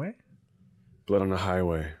the Highway? Blood on the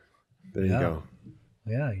highway. There you go.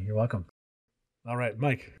 Yeah, you're welcome. All right,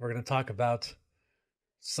 Mike, we're going to talk about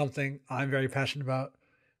something I'm very passionate about,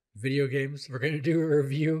 video games. We're going to do a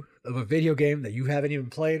review of a video game that you haven't even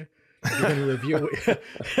played. You're going to review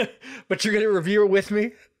it, but you're going to review it with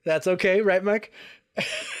me. That's okay, right, Mike?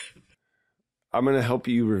 I'm going to help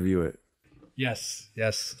you review it. Yes.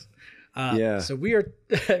 Yeah. So we are.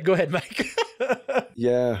 Go ahead, Mike.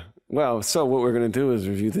 Yeah. Well, so what we're going to do is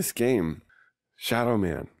review this game,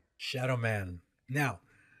 Shadowman. Now,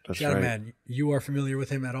 That's Shadowman, right. you are familiar with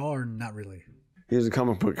him at all, or not really? He's a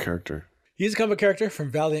comic book character. He's a comic character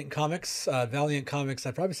from Valiant Comics. Valiant Comics,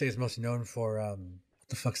 I'd probably say, is most known for what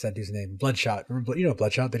the fuck's that dude's name? Bloodshot. Remember, you know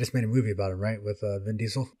Bloodshot? They just made a movie about him, right, with Vin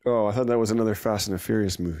Diesel. Oh, I thought that was another Fast and the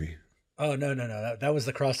Furious movie. Oh no, that was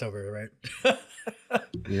the crossover, right?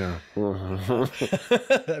 Yeah.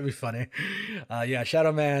 That'd be funny. Yeah,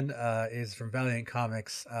 Shadowman is from Valiant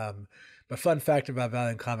Comics. But fun fact about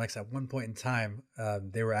Valiant Comics: at one point in time,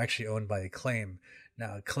 they were actually owned by Acclaim.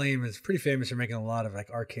 Now, Acclaim is pretty famous for making a lot of like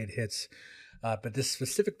arcade hits. But this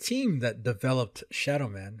specific team that developed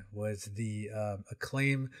Shadowman was the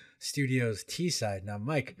Acclaim Studios T-Side. Now,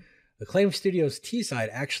 Mike, Acclaim Studios T-Side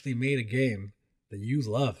actually made a game that you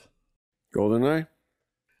love. GoldenEye?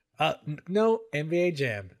 No, NBA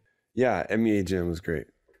Jam. Yeah, NBA Jam was great.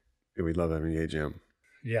 Yeah, we love NBA Jam.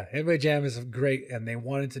 Yeah, NBA Jam is great, and they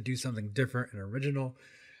wanted to do something different and original.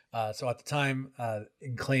 So at the time,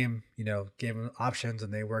 Acclaim, gave them options,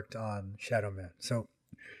 and they worked on Shadowman. So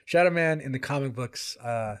Shadowman in the comic books,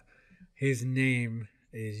 his name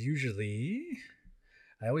is usually,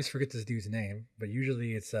 I always forget this dude's name, but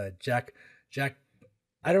usually it's Jack.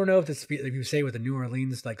 I don't know if you say it with a New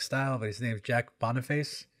Orleans like style, but his name is Jack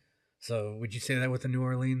Boniface. So would you say that with the New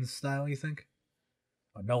Orleans style, you think?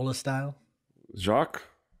 Or NOLA style? Jacques?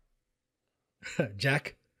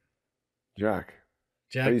 Jack? Jack.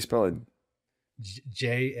 How do you spell it?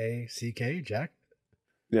 Jack? Jack?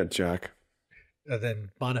 Yeah, Jack. And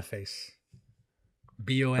then Boniface. How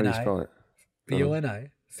do you spell it?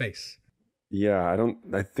 Boni face. Yeah,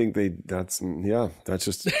 that's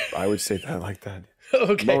just, I would say that like that.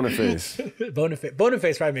 Okay. Boniface.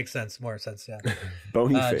 Boniface probably makes more sense, yeah.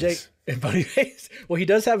 Boniface. Boniface. Well, he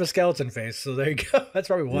does have a skeleton face, so there you go. That's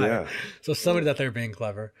probably why. Yeah. So somebody that they're being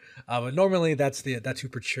clever. But normally that's who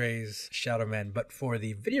portrays Shadowman. But for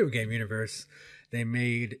the video game universe, they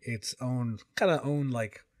made its own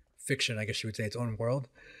like fiction, I guess you would say, its own world.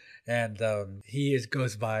 And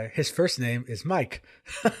goes by, his first name is Mike.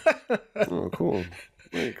 Oh, cool.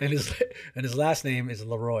 Mike. And his last name is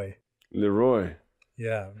Leroy. Leroy.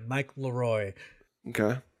 Yeah, Mike Leroy.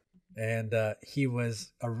 Okay. And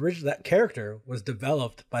that character was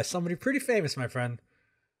developed by somebody pretty famous, my friend.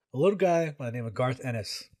 A little guy by the name of Garth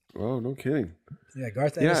Ennis. Oh, no kidding. Yeah,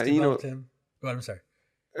 Garth Ennis developed him. Go ahead, I'm sorry.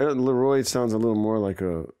 Leroy sounds a little more like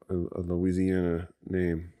a Louisiana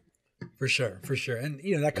name. For sure. And,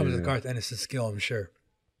 that comes with Garth Ennis' skill, I'm sure.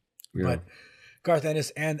 Yeah. But Garth Ennis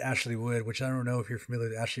and Ashley Wood, which I don't know if you're familiar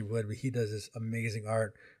with Ashley Wood, but he does this amazing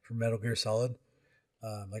art for Metal Gear Solid.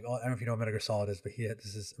 I don't know if you know what Metal Gear Solid is, but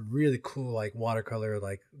this is really cool, like watercolor,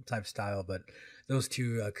 like type style. But those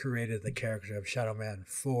two created the character of Shadowman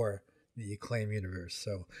for the Acclaim universe.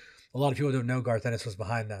 So a lot of people don't know Garth Ennis was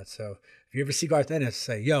behind that. So if you ever see Garth Ennis,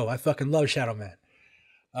 say, "Yo, I fucking love Shadowman."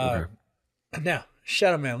 Okay. Now,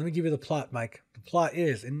 Shadowman. Let me give you the plot, Mike. The plot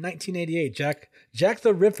is in 1988, Jack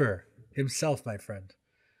the Ripper himself, my friend,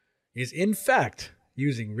 is in fact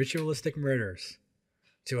using ritualistic murders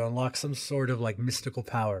to unlock some sort of like mystical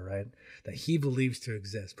power, right? That he believes to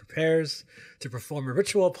exist. Prepares to perform a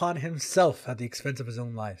ritual upon himself at the expense of his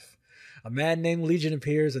own life. A man named Legion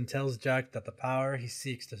appears and tells Jack that the power he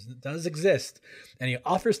seeks does exist, and he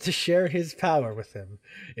offers to share his power with him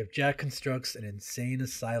if Jack constructs an insane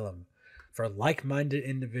asylum for like-minded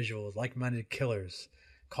individuals, like-minded killers,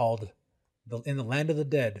 in the land of the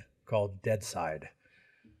dead, called Deadside.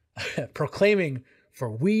 Proclaiming, "For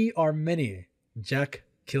we are many," Jack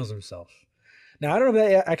kills himself. Now, I don't know if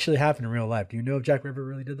that actually happened in real life. Do you know if Jack Ripper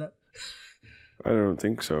really did that? I don't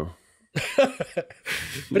think so.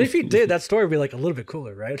 But if he did, that story would be like a little bit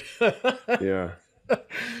cooler, right? Yeah.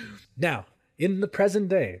 Now, in the present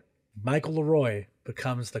day, Michael Leroy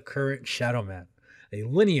becomes the current Shadowman. a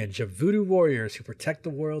lineage of voodoo warriors who protect the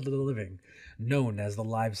world of the living, known as the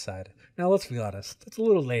live side. Now, let's be honest, that's a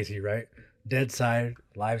little lazy, right? Dead side,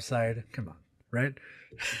 live side, come on, right?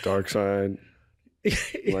 Dark side,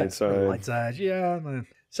 light side. Light side, yeah. Man.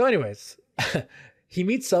 So anyways, he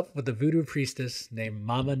meets up with the voodoo priestess named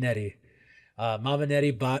Mama Nettie. Mama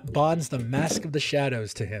Nettie bonds the mask of the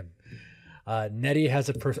shadows to him. Nettie has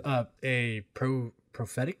a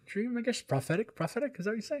prophetic dream, I guess. Prophetic, is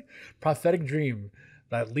that what you say? Prophetic dream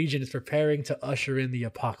that Legion is preparing to usher in the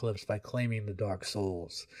apocalypse by claiming the dark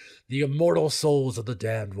souls, the immortal souls of the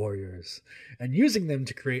damned warriors, and using them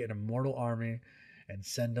to create an immortal army and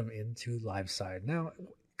send them into Liveside. Now,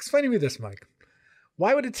 explain to me this, Mike.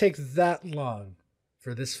 Why would it take that long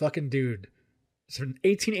for this fucking dude from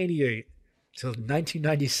 1888 to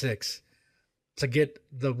 1996 to get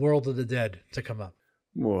the World of the Dead to come up?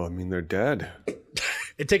 Well, I mean, they're dead.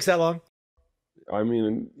 It takes that long? I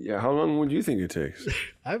mean, yeah. How long would you think it takes?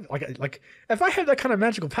 Like, if I had that kind of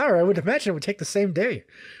magical power, I would imagine it would take the same day.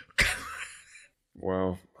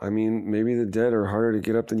 Well, I mean, maybe the dead are harder to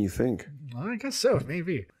get up than you think. Well, I guess so,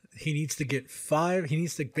 maybe. He needs to get 5. He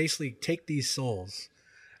needs to basically take these souls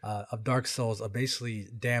of dark souls of basically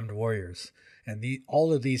damned warriors. And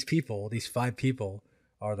all of these people, these 5 people,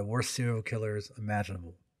 are the worst serial killers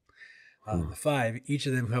imaginable. The 5, each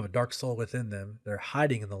of them who have a dark soul within them, they're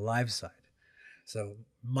hiding in the live side. So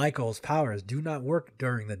Michael's powers do not work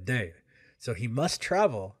during the day. So he must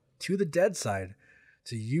travel to the dead side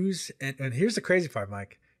to use, and here's the crazy part,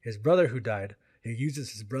 Mike. His brother who died, he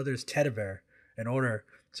uses his brother's teddy bear in order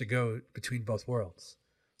to go between both worlds.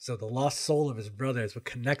 So the lost soul of his brother is what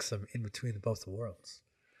connects him in between both the worlds.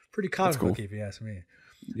 Pretty comic booky, if you ask me.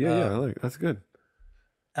 Yeah, I like it. That's good.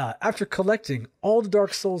 After collecting all the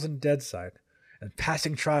dark souls in Deadside and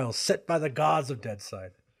passing trials set by the gods of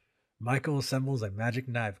Deadside, Michael assembles a magic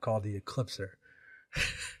knife called the Eclipser.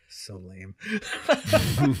 So lame.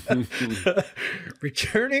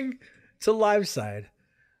 Returning to Liveside,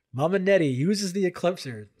 Mama Nettie uses the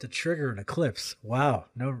Eclipser to trigger an eclipse. Wow,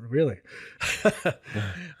 no, really.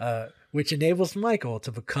 Which enables Michael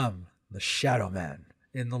to become the Shadowman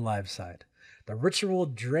in the Liveside. The ritual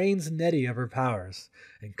drains Nettie of her powers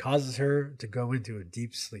and causes her to go into a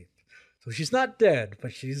deep sleep. So she's not dead,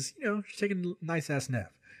 but she's taking a nice ass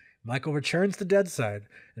nap. Michael returns to Deadside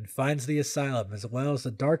and finds the asylum as well as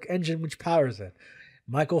the dark engine which powers it.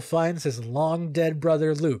 Michael finds his long dead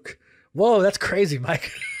brother Luke. Whoa, that's crazy,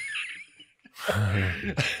 Mike.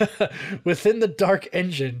 Within the dark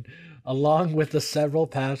engine, along with the several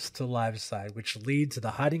paths to Liveside, which lead to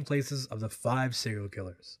the hiding places of the 5 serial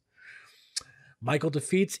killers. Michael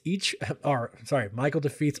defeats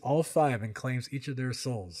all 5 and claims each of their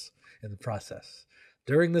souls in the process.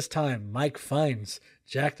 During this time, Mike finds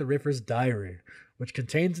Jack the Ripper's diary, which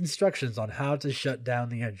contains instructions on how to shut down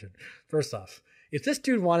the engine. First off, if this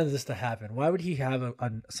dude wanted this to happen, why would he have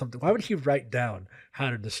something? Why would he write down how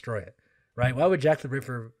to destroy it? Right? Why would Jack the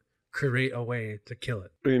Ripper create a way to kill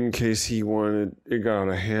it? In case it got out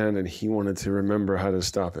of hand and he wanted to remember how to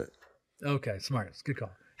stop it. Okay, smart. It's a good call.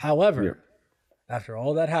 However, after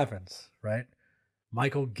all that happens, right,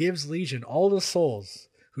 Michael gives Legion all the souls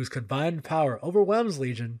whose combined power overwhelms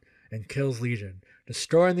Legion and kills Legion,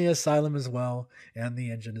 destroying the asylum as well and the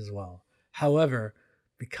engine as well. However,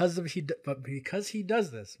 because he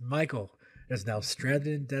does this, Michael is now stranded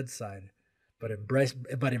in Deadside, but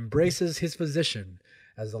embraces his position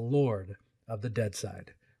as the Lord of the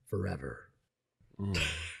Deadside forever.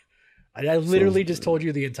 I literally just told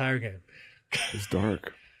you the entire game. It's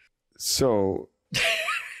dark. So,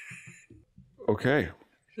 okay.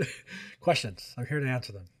 Questions. I'm here to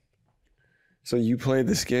answer them. So you played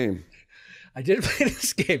this game. I did play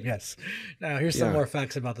this game, yes. Now, here's some more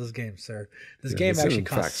facts about this game, sir. This game actually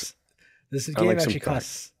costs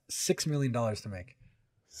 $6 million to make.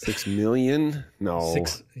 6 million? No.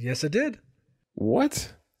 Yes, it did.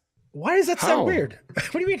 What? Why does that sound weird?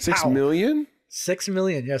 What do you mean? 6 million? 6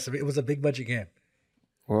 million, yes. It was a big budget game.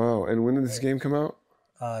 Wow. And when did this game come out?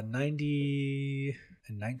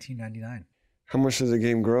 1999. How much does the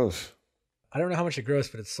game gross? I don't know how much it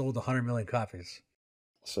grossed, but it sold 100 million copies.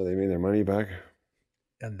 So they made their money back?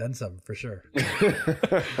 And then some, for sure.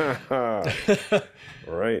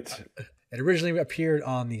 Right. It originally appeared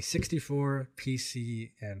on the 64,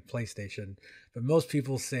 PC, and PlayStation, but most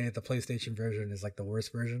people say the PlayStation version is like the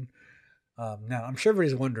worst version. Now, I'm sure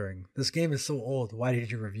everybody's wondering, this game is so old, why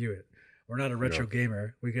did you review it? We're not a retro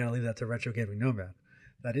gamer. We gotta leave that to Retro Gaming Nomad.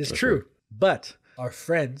 That is true. Right. But our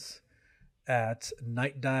friends at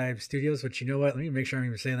Nightdive Studios, which, you know what, let me make sure I'm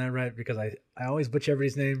even saying that right, because I always butcher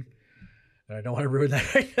everybody's name, and I don't want to ruin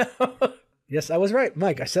that right now. Yes, I was right,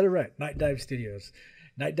 Mike. I said it right. Nightdive Studios.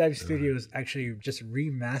 Nightdive Studios actually just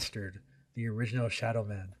remastered the original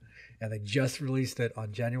Shadowman, and they just released it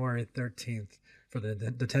on January 13th for the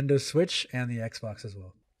Nintendo Switch and the Xbox as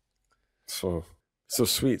well. So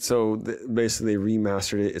sweet. So basically, they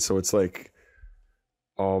remastered it, so it's like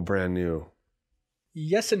all brand new.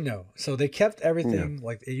 Yes and no. So they kept everything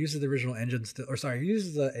like it uses the original engine, it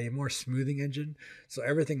uses a more smoothing engine, so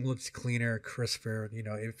everything looks cleaner, crisper.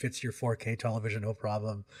 It fits your 4K television, no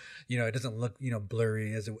problem. It doesn't look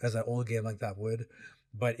blurry as an old game like that would.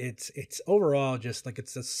 But it's overall just like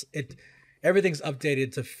everything's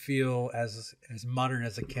updated to feel as modern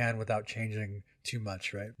as it can without changing too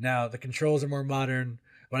much. Right now, the controls are more modern.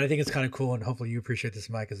 What I think is kind of cool, and hopefully you appreciate this,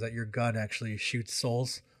 Mike, is that your gun actually shoots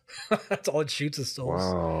souls. That's all it shoots is souls.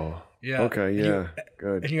 Wow. Yeah. Okay. Yeah.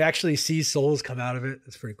 Good. And you actually see souls come out of it.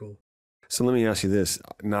 It's pretty cool. So let me ask you this: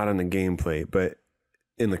 not on the gameplay, but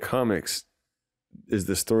in the comics, is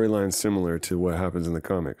the storyline similar to what happens in the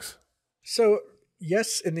comics? So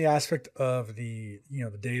yes, in the aspect of the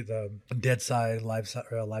the dead side, live side,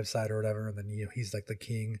 or whatever, and then he's like the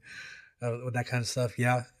king. With that kind of stuff,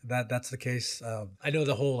 yeah, that's the case. I know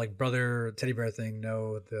the whole like brother teddy bear thing.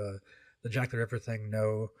 No, the Jack the Ripper thing.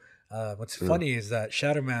 No. What's funny is that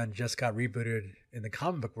Shadowman just got rebooted in the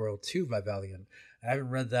comic book world too by Valiant. I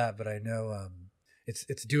haven't read that, but I know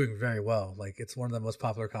it's doing very well. Like it's one of the most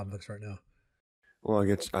popular comic books right now. Well,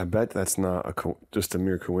 I bet that's not just a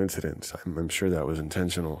mere coincidence. I'm sure that was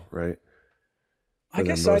intentional, right? I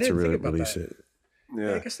guess I didn't think about release that. It.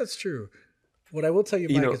 Yeah, I guess that's true. What I will tell you,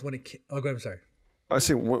 Mike, is when it. Oh, go ahead. I'm sorry. I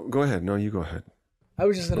say, go ahead. No, you go ahead. I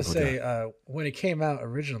was just gonna say when it came out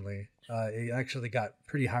originally. It actually got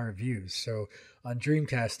pretty high reviews. So on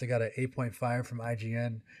Dreamcast, they got an 8.5 from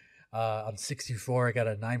IGN. On 64, I got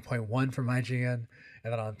a 9.1 from IGN.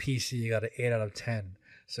 And then on PC, I got an 8 out of 10.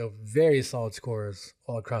 So very solid scores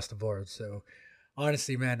all across the board. So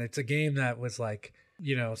honestly, man, it's a game that was like,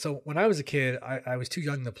 so when I was a kid, I was too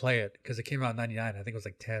young to play it because it came out in 99. I think it was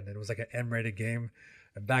like 10. And it was like an M-rated game.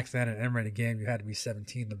 And back then, an M-rated game, you had to be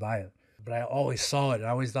 17 to buy it. But I always saw it. I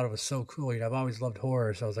always thought it was so cool. I've always loved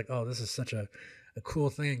horror. So I was like, oh, this is such a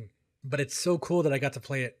cool thing. But it's so cool that I got to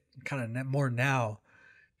play it kind of more now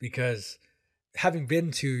because having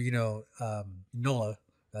been to, NOLA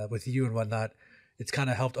with you and whatnot, it's kind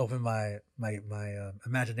of helped open my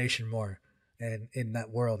imagination more and in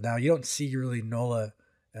that world. Now, you don't see really NOLA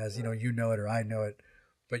as, you know it or I know it,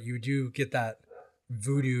 but you do get that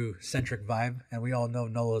voodoo-centric vibe. And we all know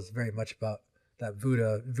NOLA is very much about that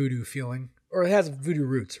voodoo feeling, or it has voodoo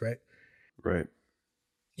roots, right? Right.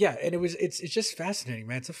 Yeah, and it's just fascinating,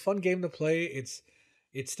 man. It's a fun game to play.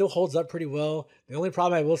 It still holds up pretty well. The only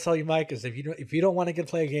problem I will tell you, Mike, is if you don't want to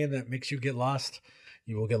play a game that makes you get lost,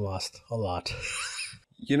 you will get lost a lot.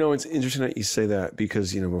 It's interesting that you say that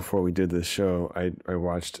because before we did this show, I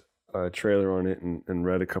watched a trailer on it and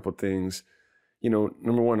read a couple things.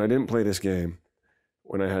 Number one, I didn't play this game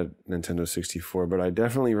when I had Nintendo 64, but I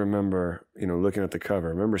definitely remember, looking at the cover.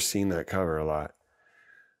 I remember seeing that cover a lot.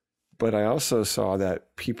 But I also saw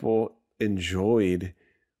that people enjoyed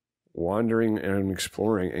wandering and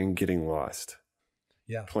exploring and getting lost.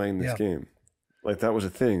 Yeah. Playing this game. Like that was a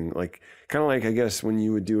thing. Like kind of like I guess when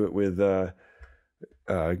you would do it with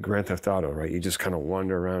Grand Theft Auto, right? You just kind of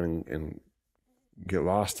wander around and get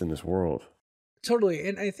lost in this world. Totally.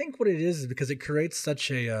 And I think what it is because it creates such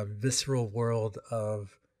a visceral world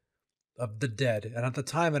of the dead. And at the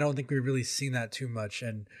time, I don't think we were really seen that too much.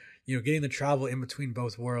 And, getting the travel in between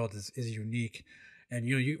both worlds is unique. And,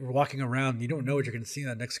 you're walking around, you don't know what you're going to see in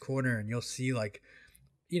that next corner. And you'll see like,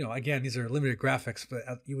 again, these are limited graphics, but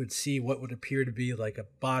you would see what would appear to be like a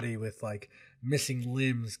body with like missing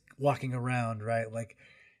limbs walking around, right? Like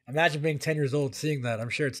imagine being 10 years old, seeing that. I'm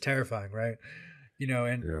sure it's terrifying, right? You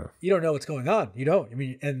don't know what's going on. You don't. I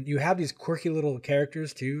mean, and you have these quirky little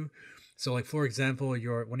characters too. So like, for example,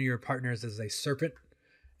 one of your partners is a serpent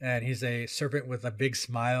and he's a serpent with a big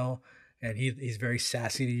smile and he's very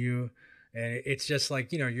sassy to you. And it's just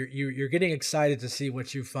like, you're getting excited to see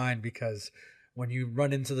what you find because when you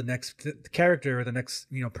run into the next character or the next,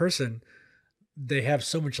 person, they have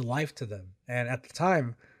so much life to them. And at the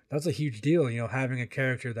time, that was a huge deal, having a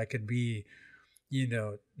character that could be,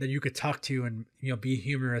 that you could talk to and, be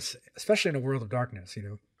humorous, especially in a world of darkness,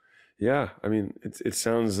 Yeah. I mean, it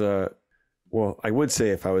sounds, well, I would say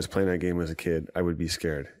if I was playing that game as a kid, I would be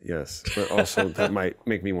scared. Yes. But also that might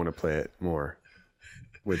make me want to play it more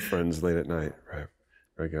with friends late at night. Right.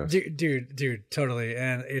 I guess. Dude, totally.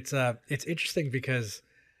 And it's interesting because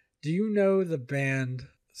do you know the band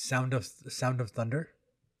Sound of Thunder?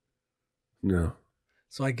 No.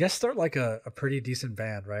 So I guess they're like a pretty decent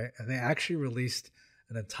band, right? And they actually released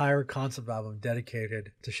an entire concept album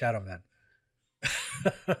dedicated to Shadowman.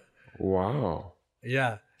 Wow.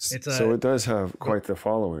 Yeah. So it does have quite the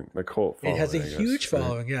following, the cult following. It has a I guess, huge right?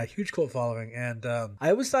 following, yeah, huge cult following. And I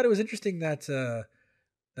always thought it was interesting that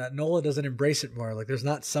that NOLA doesn't embrace it more. Like there's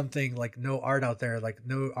not something like no art out there, like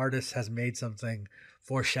no artist has made something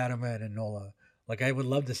for Shadowman and NOLA. Like I would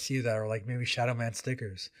love to see that, or like maybe Shadowman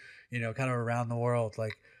stickers, kind of around the world.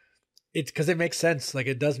 Like it's because it makes sense. Like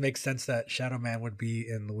it does make sense that Shadowman would be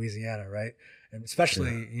in Louisiana, right? And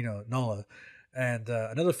especially NOLA. And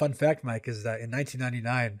another fun fact, Mike, is that in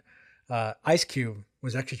 1999, Ice Cube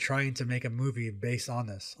was actually trying to make a movie based on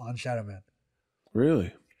this, on Shadowman.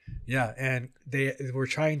 Really? Yeah, and they were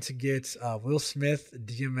trying to get Will Smith,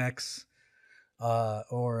 DMX,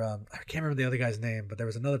 or I can't remember the other guy's name, but there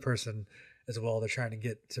was another person as well. They're trying to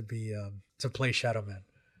get to be to play Shadowman.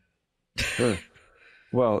 Sure.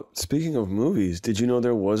 Well, speaking of movies, did you know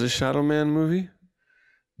there was a Shadowman movie?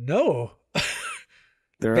 No.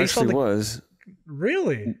 There Based actually was.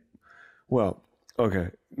 Really? Well, okay.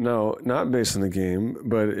 No, not based on the game,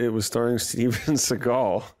 but it was starring Steven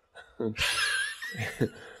Seagal. And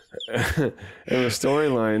the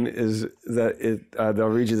storyline is that they'll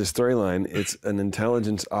read you the storyline. It's an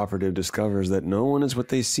intelligence operative discovers that no one is what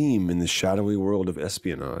they seem in the shadowy world of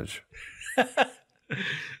espionage.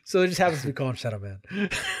 So it just happens to be called Shadowman.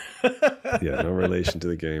 Yeah, no relation to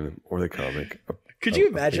the game or the comic. Could you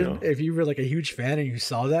imagine if you were like a huge fan and you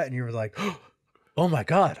saw that and you were like, oh my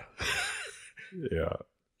God. Yeah.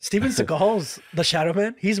 Steven Seagal's the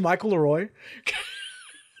Shadowman? He's Michael Leroy?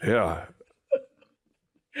 Yeah.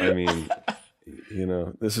 I mean,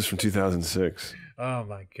 this is from 2006. Oh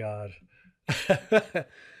my God.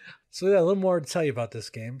 So yeah, a little more to tell you about this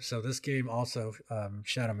game. So this game also,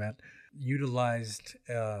 Shadowman, utilized,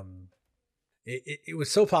 it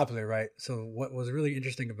was so popular, right? So what was really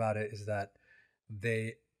interesting about it is that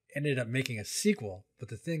they ended up making a sequel. But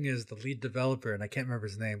the thing is, the lead developer, and I can't remember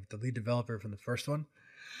his name, but the lead developer from the first one,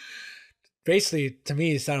 basically, to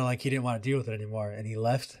me, it sounded like he didn't want to deal with it anymore. And he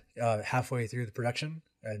left halfway through the production.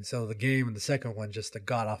 And so the game and the second one, just a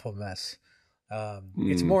god-awful mess.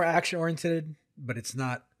 It's more action-oriented, but it's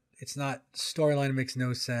not storyline makes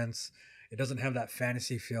no sense. It doesn't have that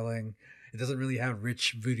fantasy feeling. It doesn't really have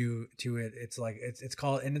rich voodoo to it. It's like it's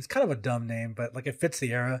called, and it's kind of a dumb name, but like it fits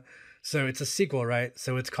the era. So it's a sequel, right?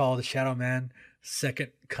 So it's called Shadowman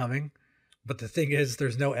Second Coming. But the thing is,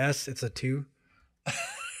 there's no S. It's a 2.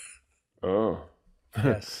 Oh.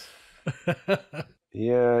 Yes.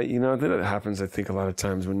 Yeah, that happens. I think a lot of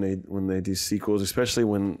times when they do sequels, especially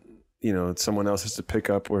when someone else has to pick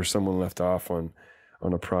up where someone left off on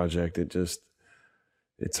a project.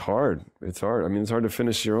 It's hard. It's hard. I mean, it's hard to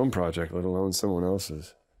finish your own project, let alone someone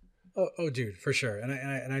else's. Oh, dude, for sure.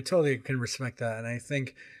 And I totally can respect that. And I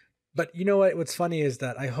think, but you know what? What's funny is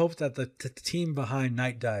that I hope that the team behind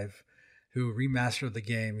Nightdive, who remastered the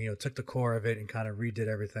game, took the core of it and kind of redid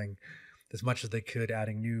everything as much as they could,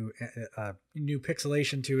 adding new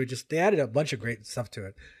pixelation to it. Just they added a bunch of great stuff to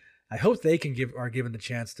it. I hope they are given the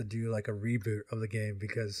chance to do like a reboot of the game,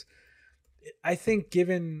 because I think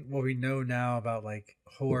given what we know now about like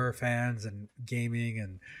horror fans and gaming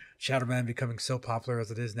and Shadowman becoming so popular as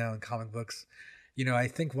it is now in comic books, I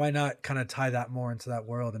think why not kind of tie that more into that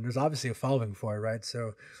world? And there's obviously a following for it, right?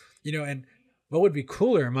 So, and what would be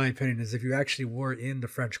cooler, in my opinion, is if you actually were in the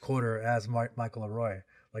French Quarter as Michael Leroy.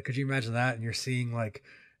 Like, could you imagine that? And you're seeing like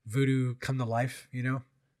voodoo come to life,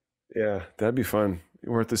 Yeah, that'd be fun.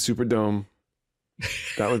 We're at the Superdome.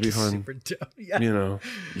 That would be fun. Superdome, yeah.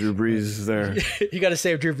 Drew Brees is there. You got to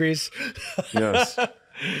save Drew Brees. Yes.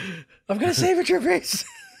 I'm going to save it, Drew Brees.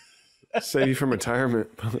 Save you from retirement.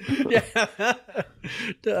 Yeah.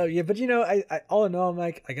 Yeah, but I all in all,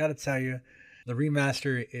 Mike, I got to tell you, the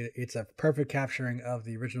remaster, it's a perfect capturing of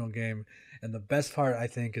the original game. And the best part, I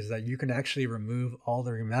think, is that you can actually remove all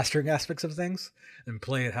the remastering aspects of things and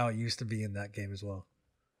play it how it used to be in that game as well.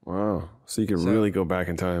 Wow. So you can really go back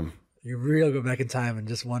in time. You really go back in time and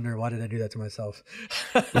just wonder, why did I do that to myself?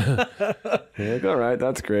 Yeah, all right,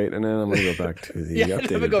 that's great. And then I'm going to go back to the updated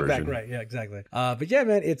version. Go back, right. Yeah, exactly. But yeah,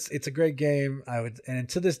 man, it's a great game. And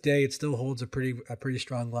to this day, it still holds a pretty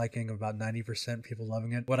strong liking of about 90% people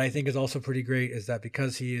loving it. What I think is also pretty great is that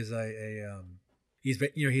because he is he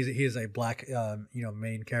is a black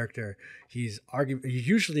main character, he's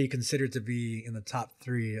usually considered to be in the top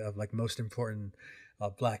 3 of like most important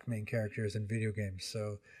black main characters in video games.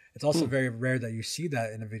 So it's also very rare that you see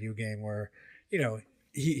that in a video game where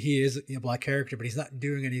he is a black character, but he's not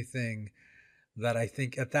doing anything that I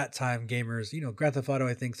think at that time gamers, Grand Theft Auto,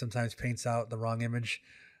 I think sometimes paints out the wrong image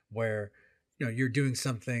where you're doing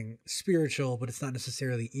something spiritual, but it's not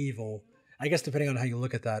necessarily evil. I guess depending on how you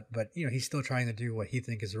look at that, but he's still trying to do what he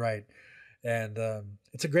think is right. And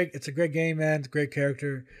it's a great game, man. It's a great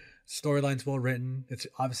character. Storyline's well written. It's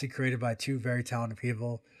obviously created by two very talented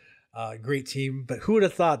people. Great team. But who would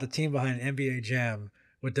have thought the team behind NBA Jam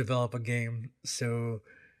would develop a game so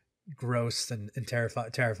gross and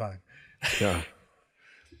terrifying? Yeah.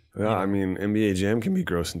 Yeah, I mean, NBA Jam can be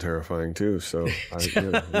gross and terrifying too. So,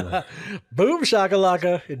 yeah. Boom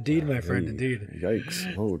shakalaka, indeed, my friend, indeed.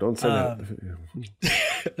 Yikes! Oh, don't say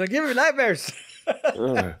that. Don't give me nightmares.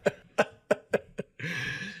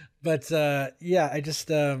 But yeah, I just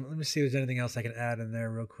let me see if there's anything else I can add in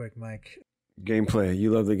there real quick, Mike. Gameplay.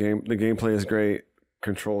 You love the game. The gameplay is great.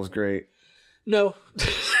 Control is great. No.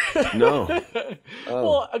 No. Oh.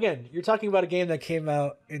 Well, again, you're talking about a game that came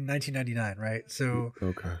out in 1999, right? So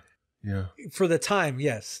okay, yeah. For the time,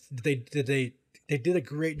 yes, they did a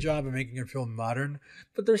great job of making it feel modern,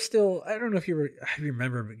 but there's still, I don't know if you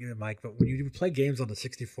remember, Mike, but when you play games on the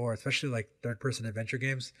 64, especially like third-person adventure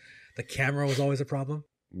games, the camera was always a problem.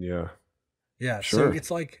 Yeah. Yeah. Sure. So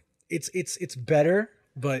it's like it's better,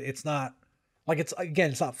 but it's not like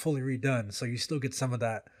it's not fully redone. So you still get some of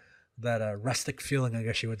that rustic feeling, I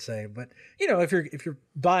guess you would say. But if you're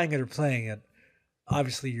buying it or playing it,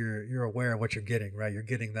 obviously you're aware of what you're getting, right? You're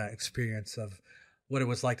getting that experience of what it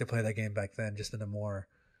was like to play that game back then, just in a more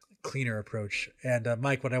cleaner approach. And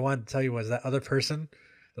Mike, what I wanted to tell you was that other person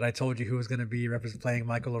that I told you who was going to be playing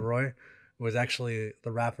Michael Leroy was actually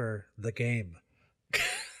the rapper The Game.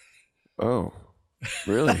 Oh,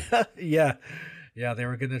 really? Yeah. They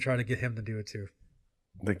were going to try to get him to do it too.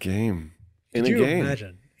 The Game. Could you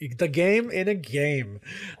imagine? The Game in a game.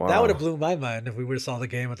 Wow. That would have blew my mind if we would have saw The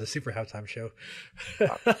Game at the Super Halftime Show.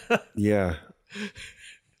 Yeah.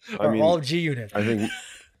 Or all of G Unit. I think,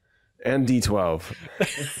 and D12.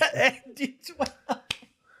 And D12.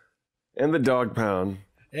 And the Dog Pound.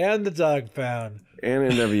 And the Dog Pound.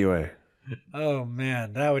 And NWA. Oh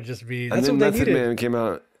man, that would just be. That's what they needed. Method Man came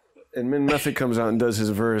out, and then Method comes out and does his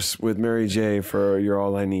verse with Mary J for "You're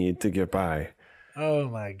All I Need to Get By." Oh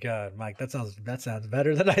my God, Mike, that sounds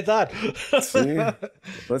better than I thought. See?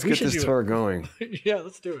 Let's get this tour going. Yeah,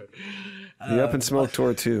 let's do it. The Up and Smoke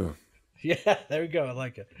tour too. Yeah, there we go. I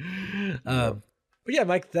like it. But yeah,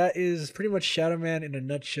 Mike, that is pretty much Shadowman in a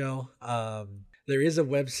nutshell. There is a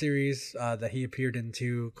web series that he appeared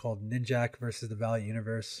into called Ninjak versus the Valiant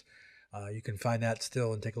Universe. You can find that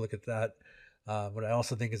still and take a look at that. What I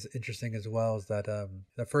also think is interesting as well is that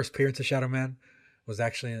the first appearance of Shadowman was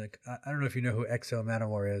actually I don't know if you know who Exo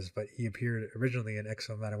Manowar is, but he appeared originally in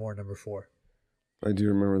Exo Manowar #4. I do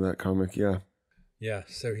remember that comic. Yeah,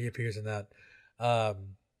 so he appears in that.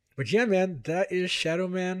 But yeah, man, that is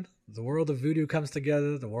Shadowman. The world of voodoo comes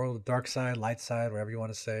together. The world of dark side, light side, whatever you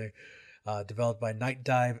want to say. Developed by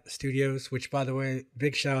Nightdive Studios, which, by the way,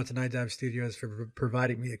 big shout out to Nightdive Studios for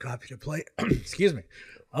providing me a copy to play. Excuse me.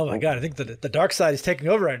 Oh my God, I think the dark side is taking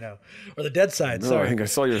over right now, or the dead side. No, sorry. I think I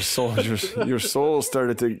saw your soul. Your soul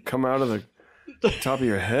started to come out of the top of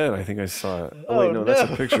your head. I think I saw it. Oh wait, no, that's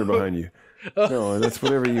a picture behind you. No, that's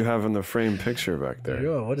whatever you have in the frame picture back there.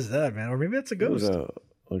 Yo, what is that, man? Or maybe it's a ghost. Is that,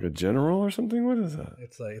 like a general or something? What is that?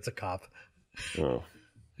 It's a cop. Oh,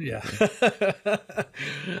 yeah.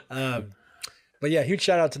 But yeah, huge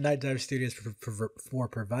shout out to Nightdive Studios for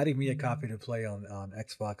providing me a copy to play on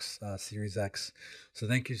Xbox Series X. So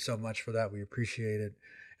thank you so much for that. We appreciate it.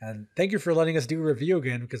 And thank you for letting us do a review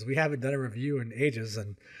again, because we haven't done a review in ages,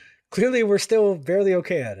 and clearly we're still barely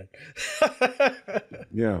okay at it.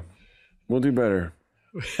 Yeah, we'll do better.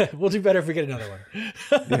 We'll do better if we get another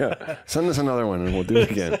one. Yeah, send us another one and we'll do it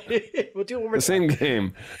again. We'll do it one more the same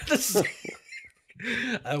game.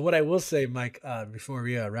 What I will say, Mike, before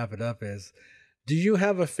we wrap it up is, do you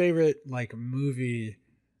have a favorite like movie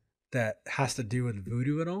that has to do with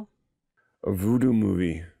voodoo at all? A voodoo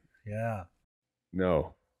movie? Yeah.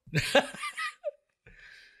 No.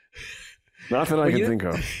 Not that I can think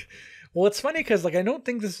of. Well, it's funny because like I don't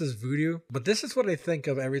think this is voodoo, but this is what I think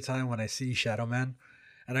of every time when I see Shadowman,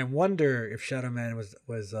 and I wonder if Shadowman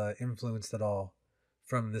was influenced at all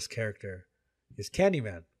from this character. Is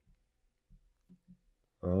Candyman?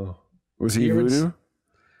 Oh, was he voodoo?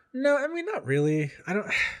 No, I mean not really.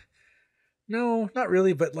 No, not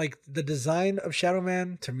really. But like the design of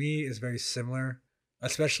Shadowman to me is very similar,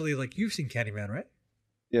 especially like you've seen Candyman, right?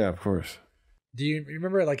 Yeah, of course. Do you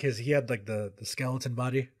remember like he had like the skeleton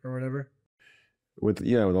body or whatever? With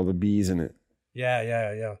all the bees in it.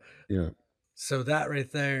 Yeah. Yeah. So that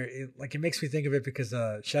right there, it makes me think of it because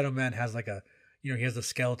Shadowman has like he has a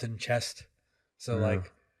skeleton chest. So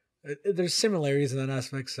like there's similarities in that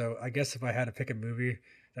aspect. So I guess if I had to pick a movie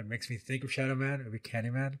that makes me think of Shadowman, it would be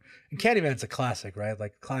Candyman. And Candyman's a classic, right?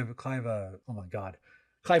 Like Clive oh my God,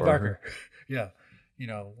 Clive Barker. Yeah. You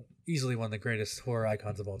know, easily one of the greatest horror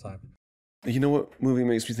icons of all time. You know what movie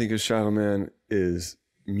makes me think of Shadowman is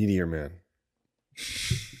Meteor Man.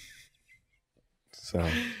 So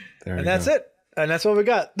there and that's it. And that's what we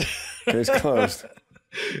got. Case closed.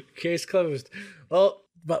 Case closed. Well,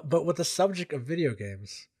 but with the subject of video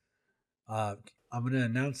games, I'm going to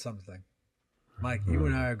announce something. Mike, you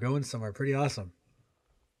and I are going somewhere pretty awesome.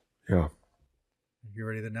 Yeah. You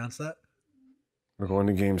ready to announce that? We're going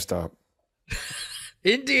to GameStop.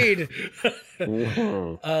 Indeed.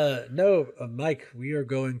 Mike, we are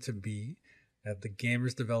going to be at the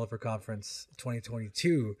Gamers Developer Conference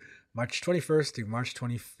 2022, March 21st through March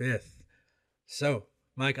 25th. So,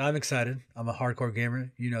 Mike, I'm excited. I'm a hardcore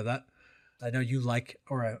gamer. You know that. I know you like,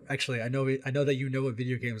 or actually, I know that you know what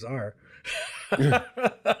video games are.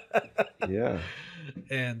 Yeah.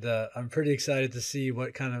 And I'm pretty excited to see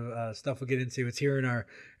what kind of stuff we'll get into. It's here in our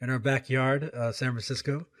backyard, San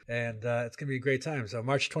Francisco, and it's gonna be a great time. So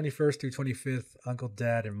March 21st through 25th, Uncle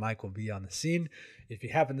Dad and Mike will be on the scene. If you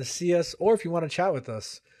happen to see us, or if you want to chat with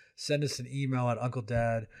us, send us an email at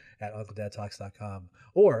uncledad@uncledadtalks.com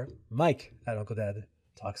or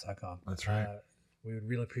Mike@uncledadtalks.com. That's right. We would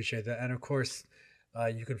really appreciate that. And of course,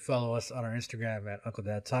 you can follow us on our Instagram at Uncle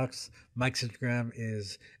Dad Talks. Mike's Instagram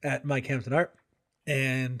is at Mike Hampton Art.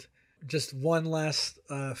 And just one last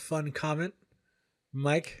fun comment.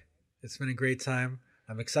 Mike, it's been a great time.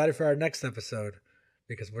 I'm excited for our next episode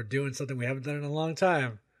because we're doing something we haven't done in a long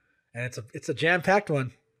time. And it's a jam-packed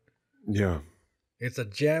one. Yeah. It's a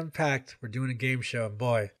jam-packed. We're doing a game show. And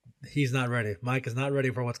boy, he's not ready. Mike is not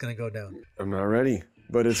ready for what's going to go down. I'm not ready,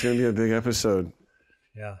 but it's going to be a big episode.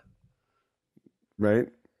 Yeah. Right?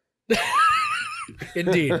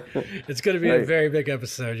 Indeed. It's going to be a very big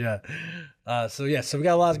episode. Yeah. So we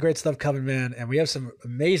got a lot of great stuff coming, man. And we have some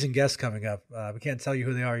amazing guests coming up. We can't tell you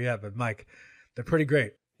who they are yet, but Mike, they're pretty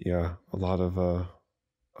great. Yeah. A lot of, well,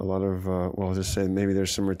 I'll just say maybe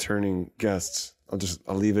there's some returning guests. I'll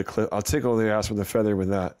leave it clip. I'll tickle the ass with a feather with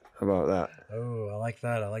that. How about that? Oh, I like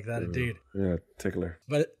that. I like that indeed. Yeah. Tickler.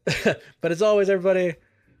 But as always, everybody,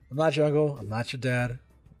 I'm not your uncle. I'm not your dad.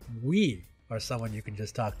 We are someone you can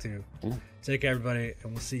just talk to. Take care, everybody,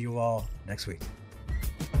 and we'll see you all next week.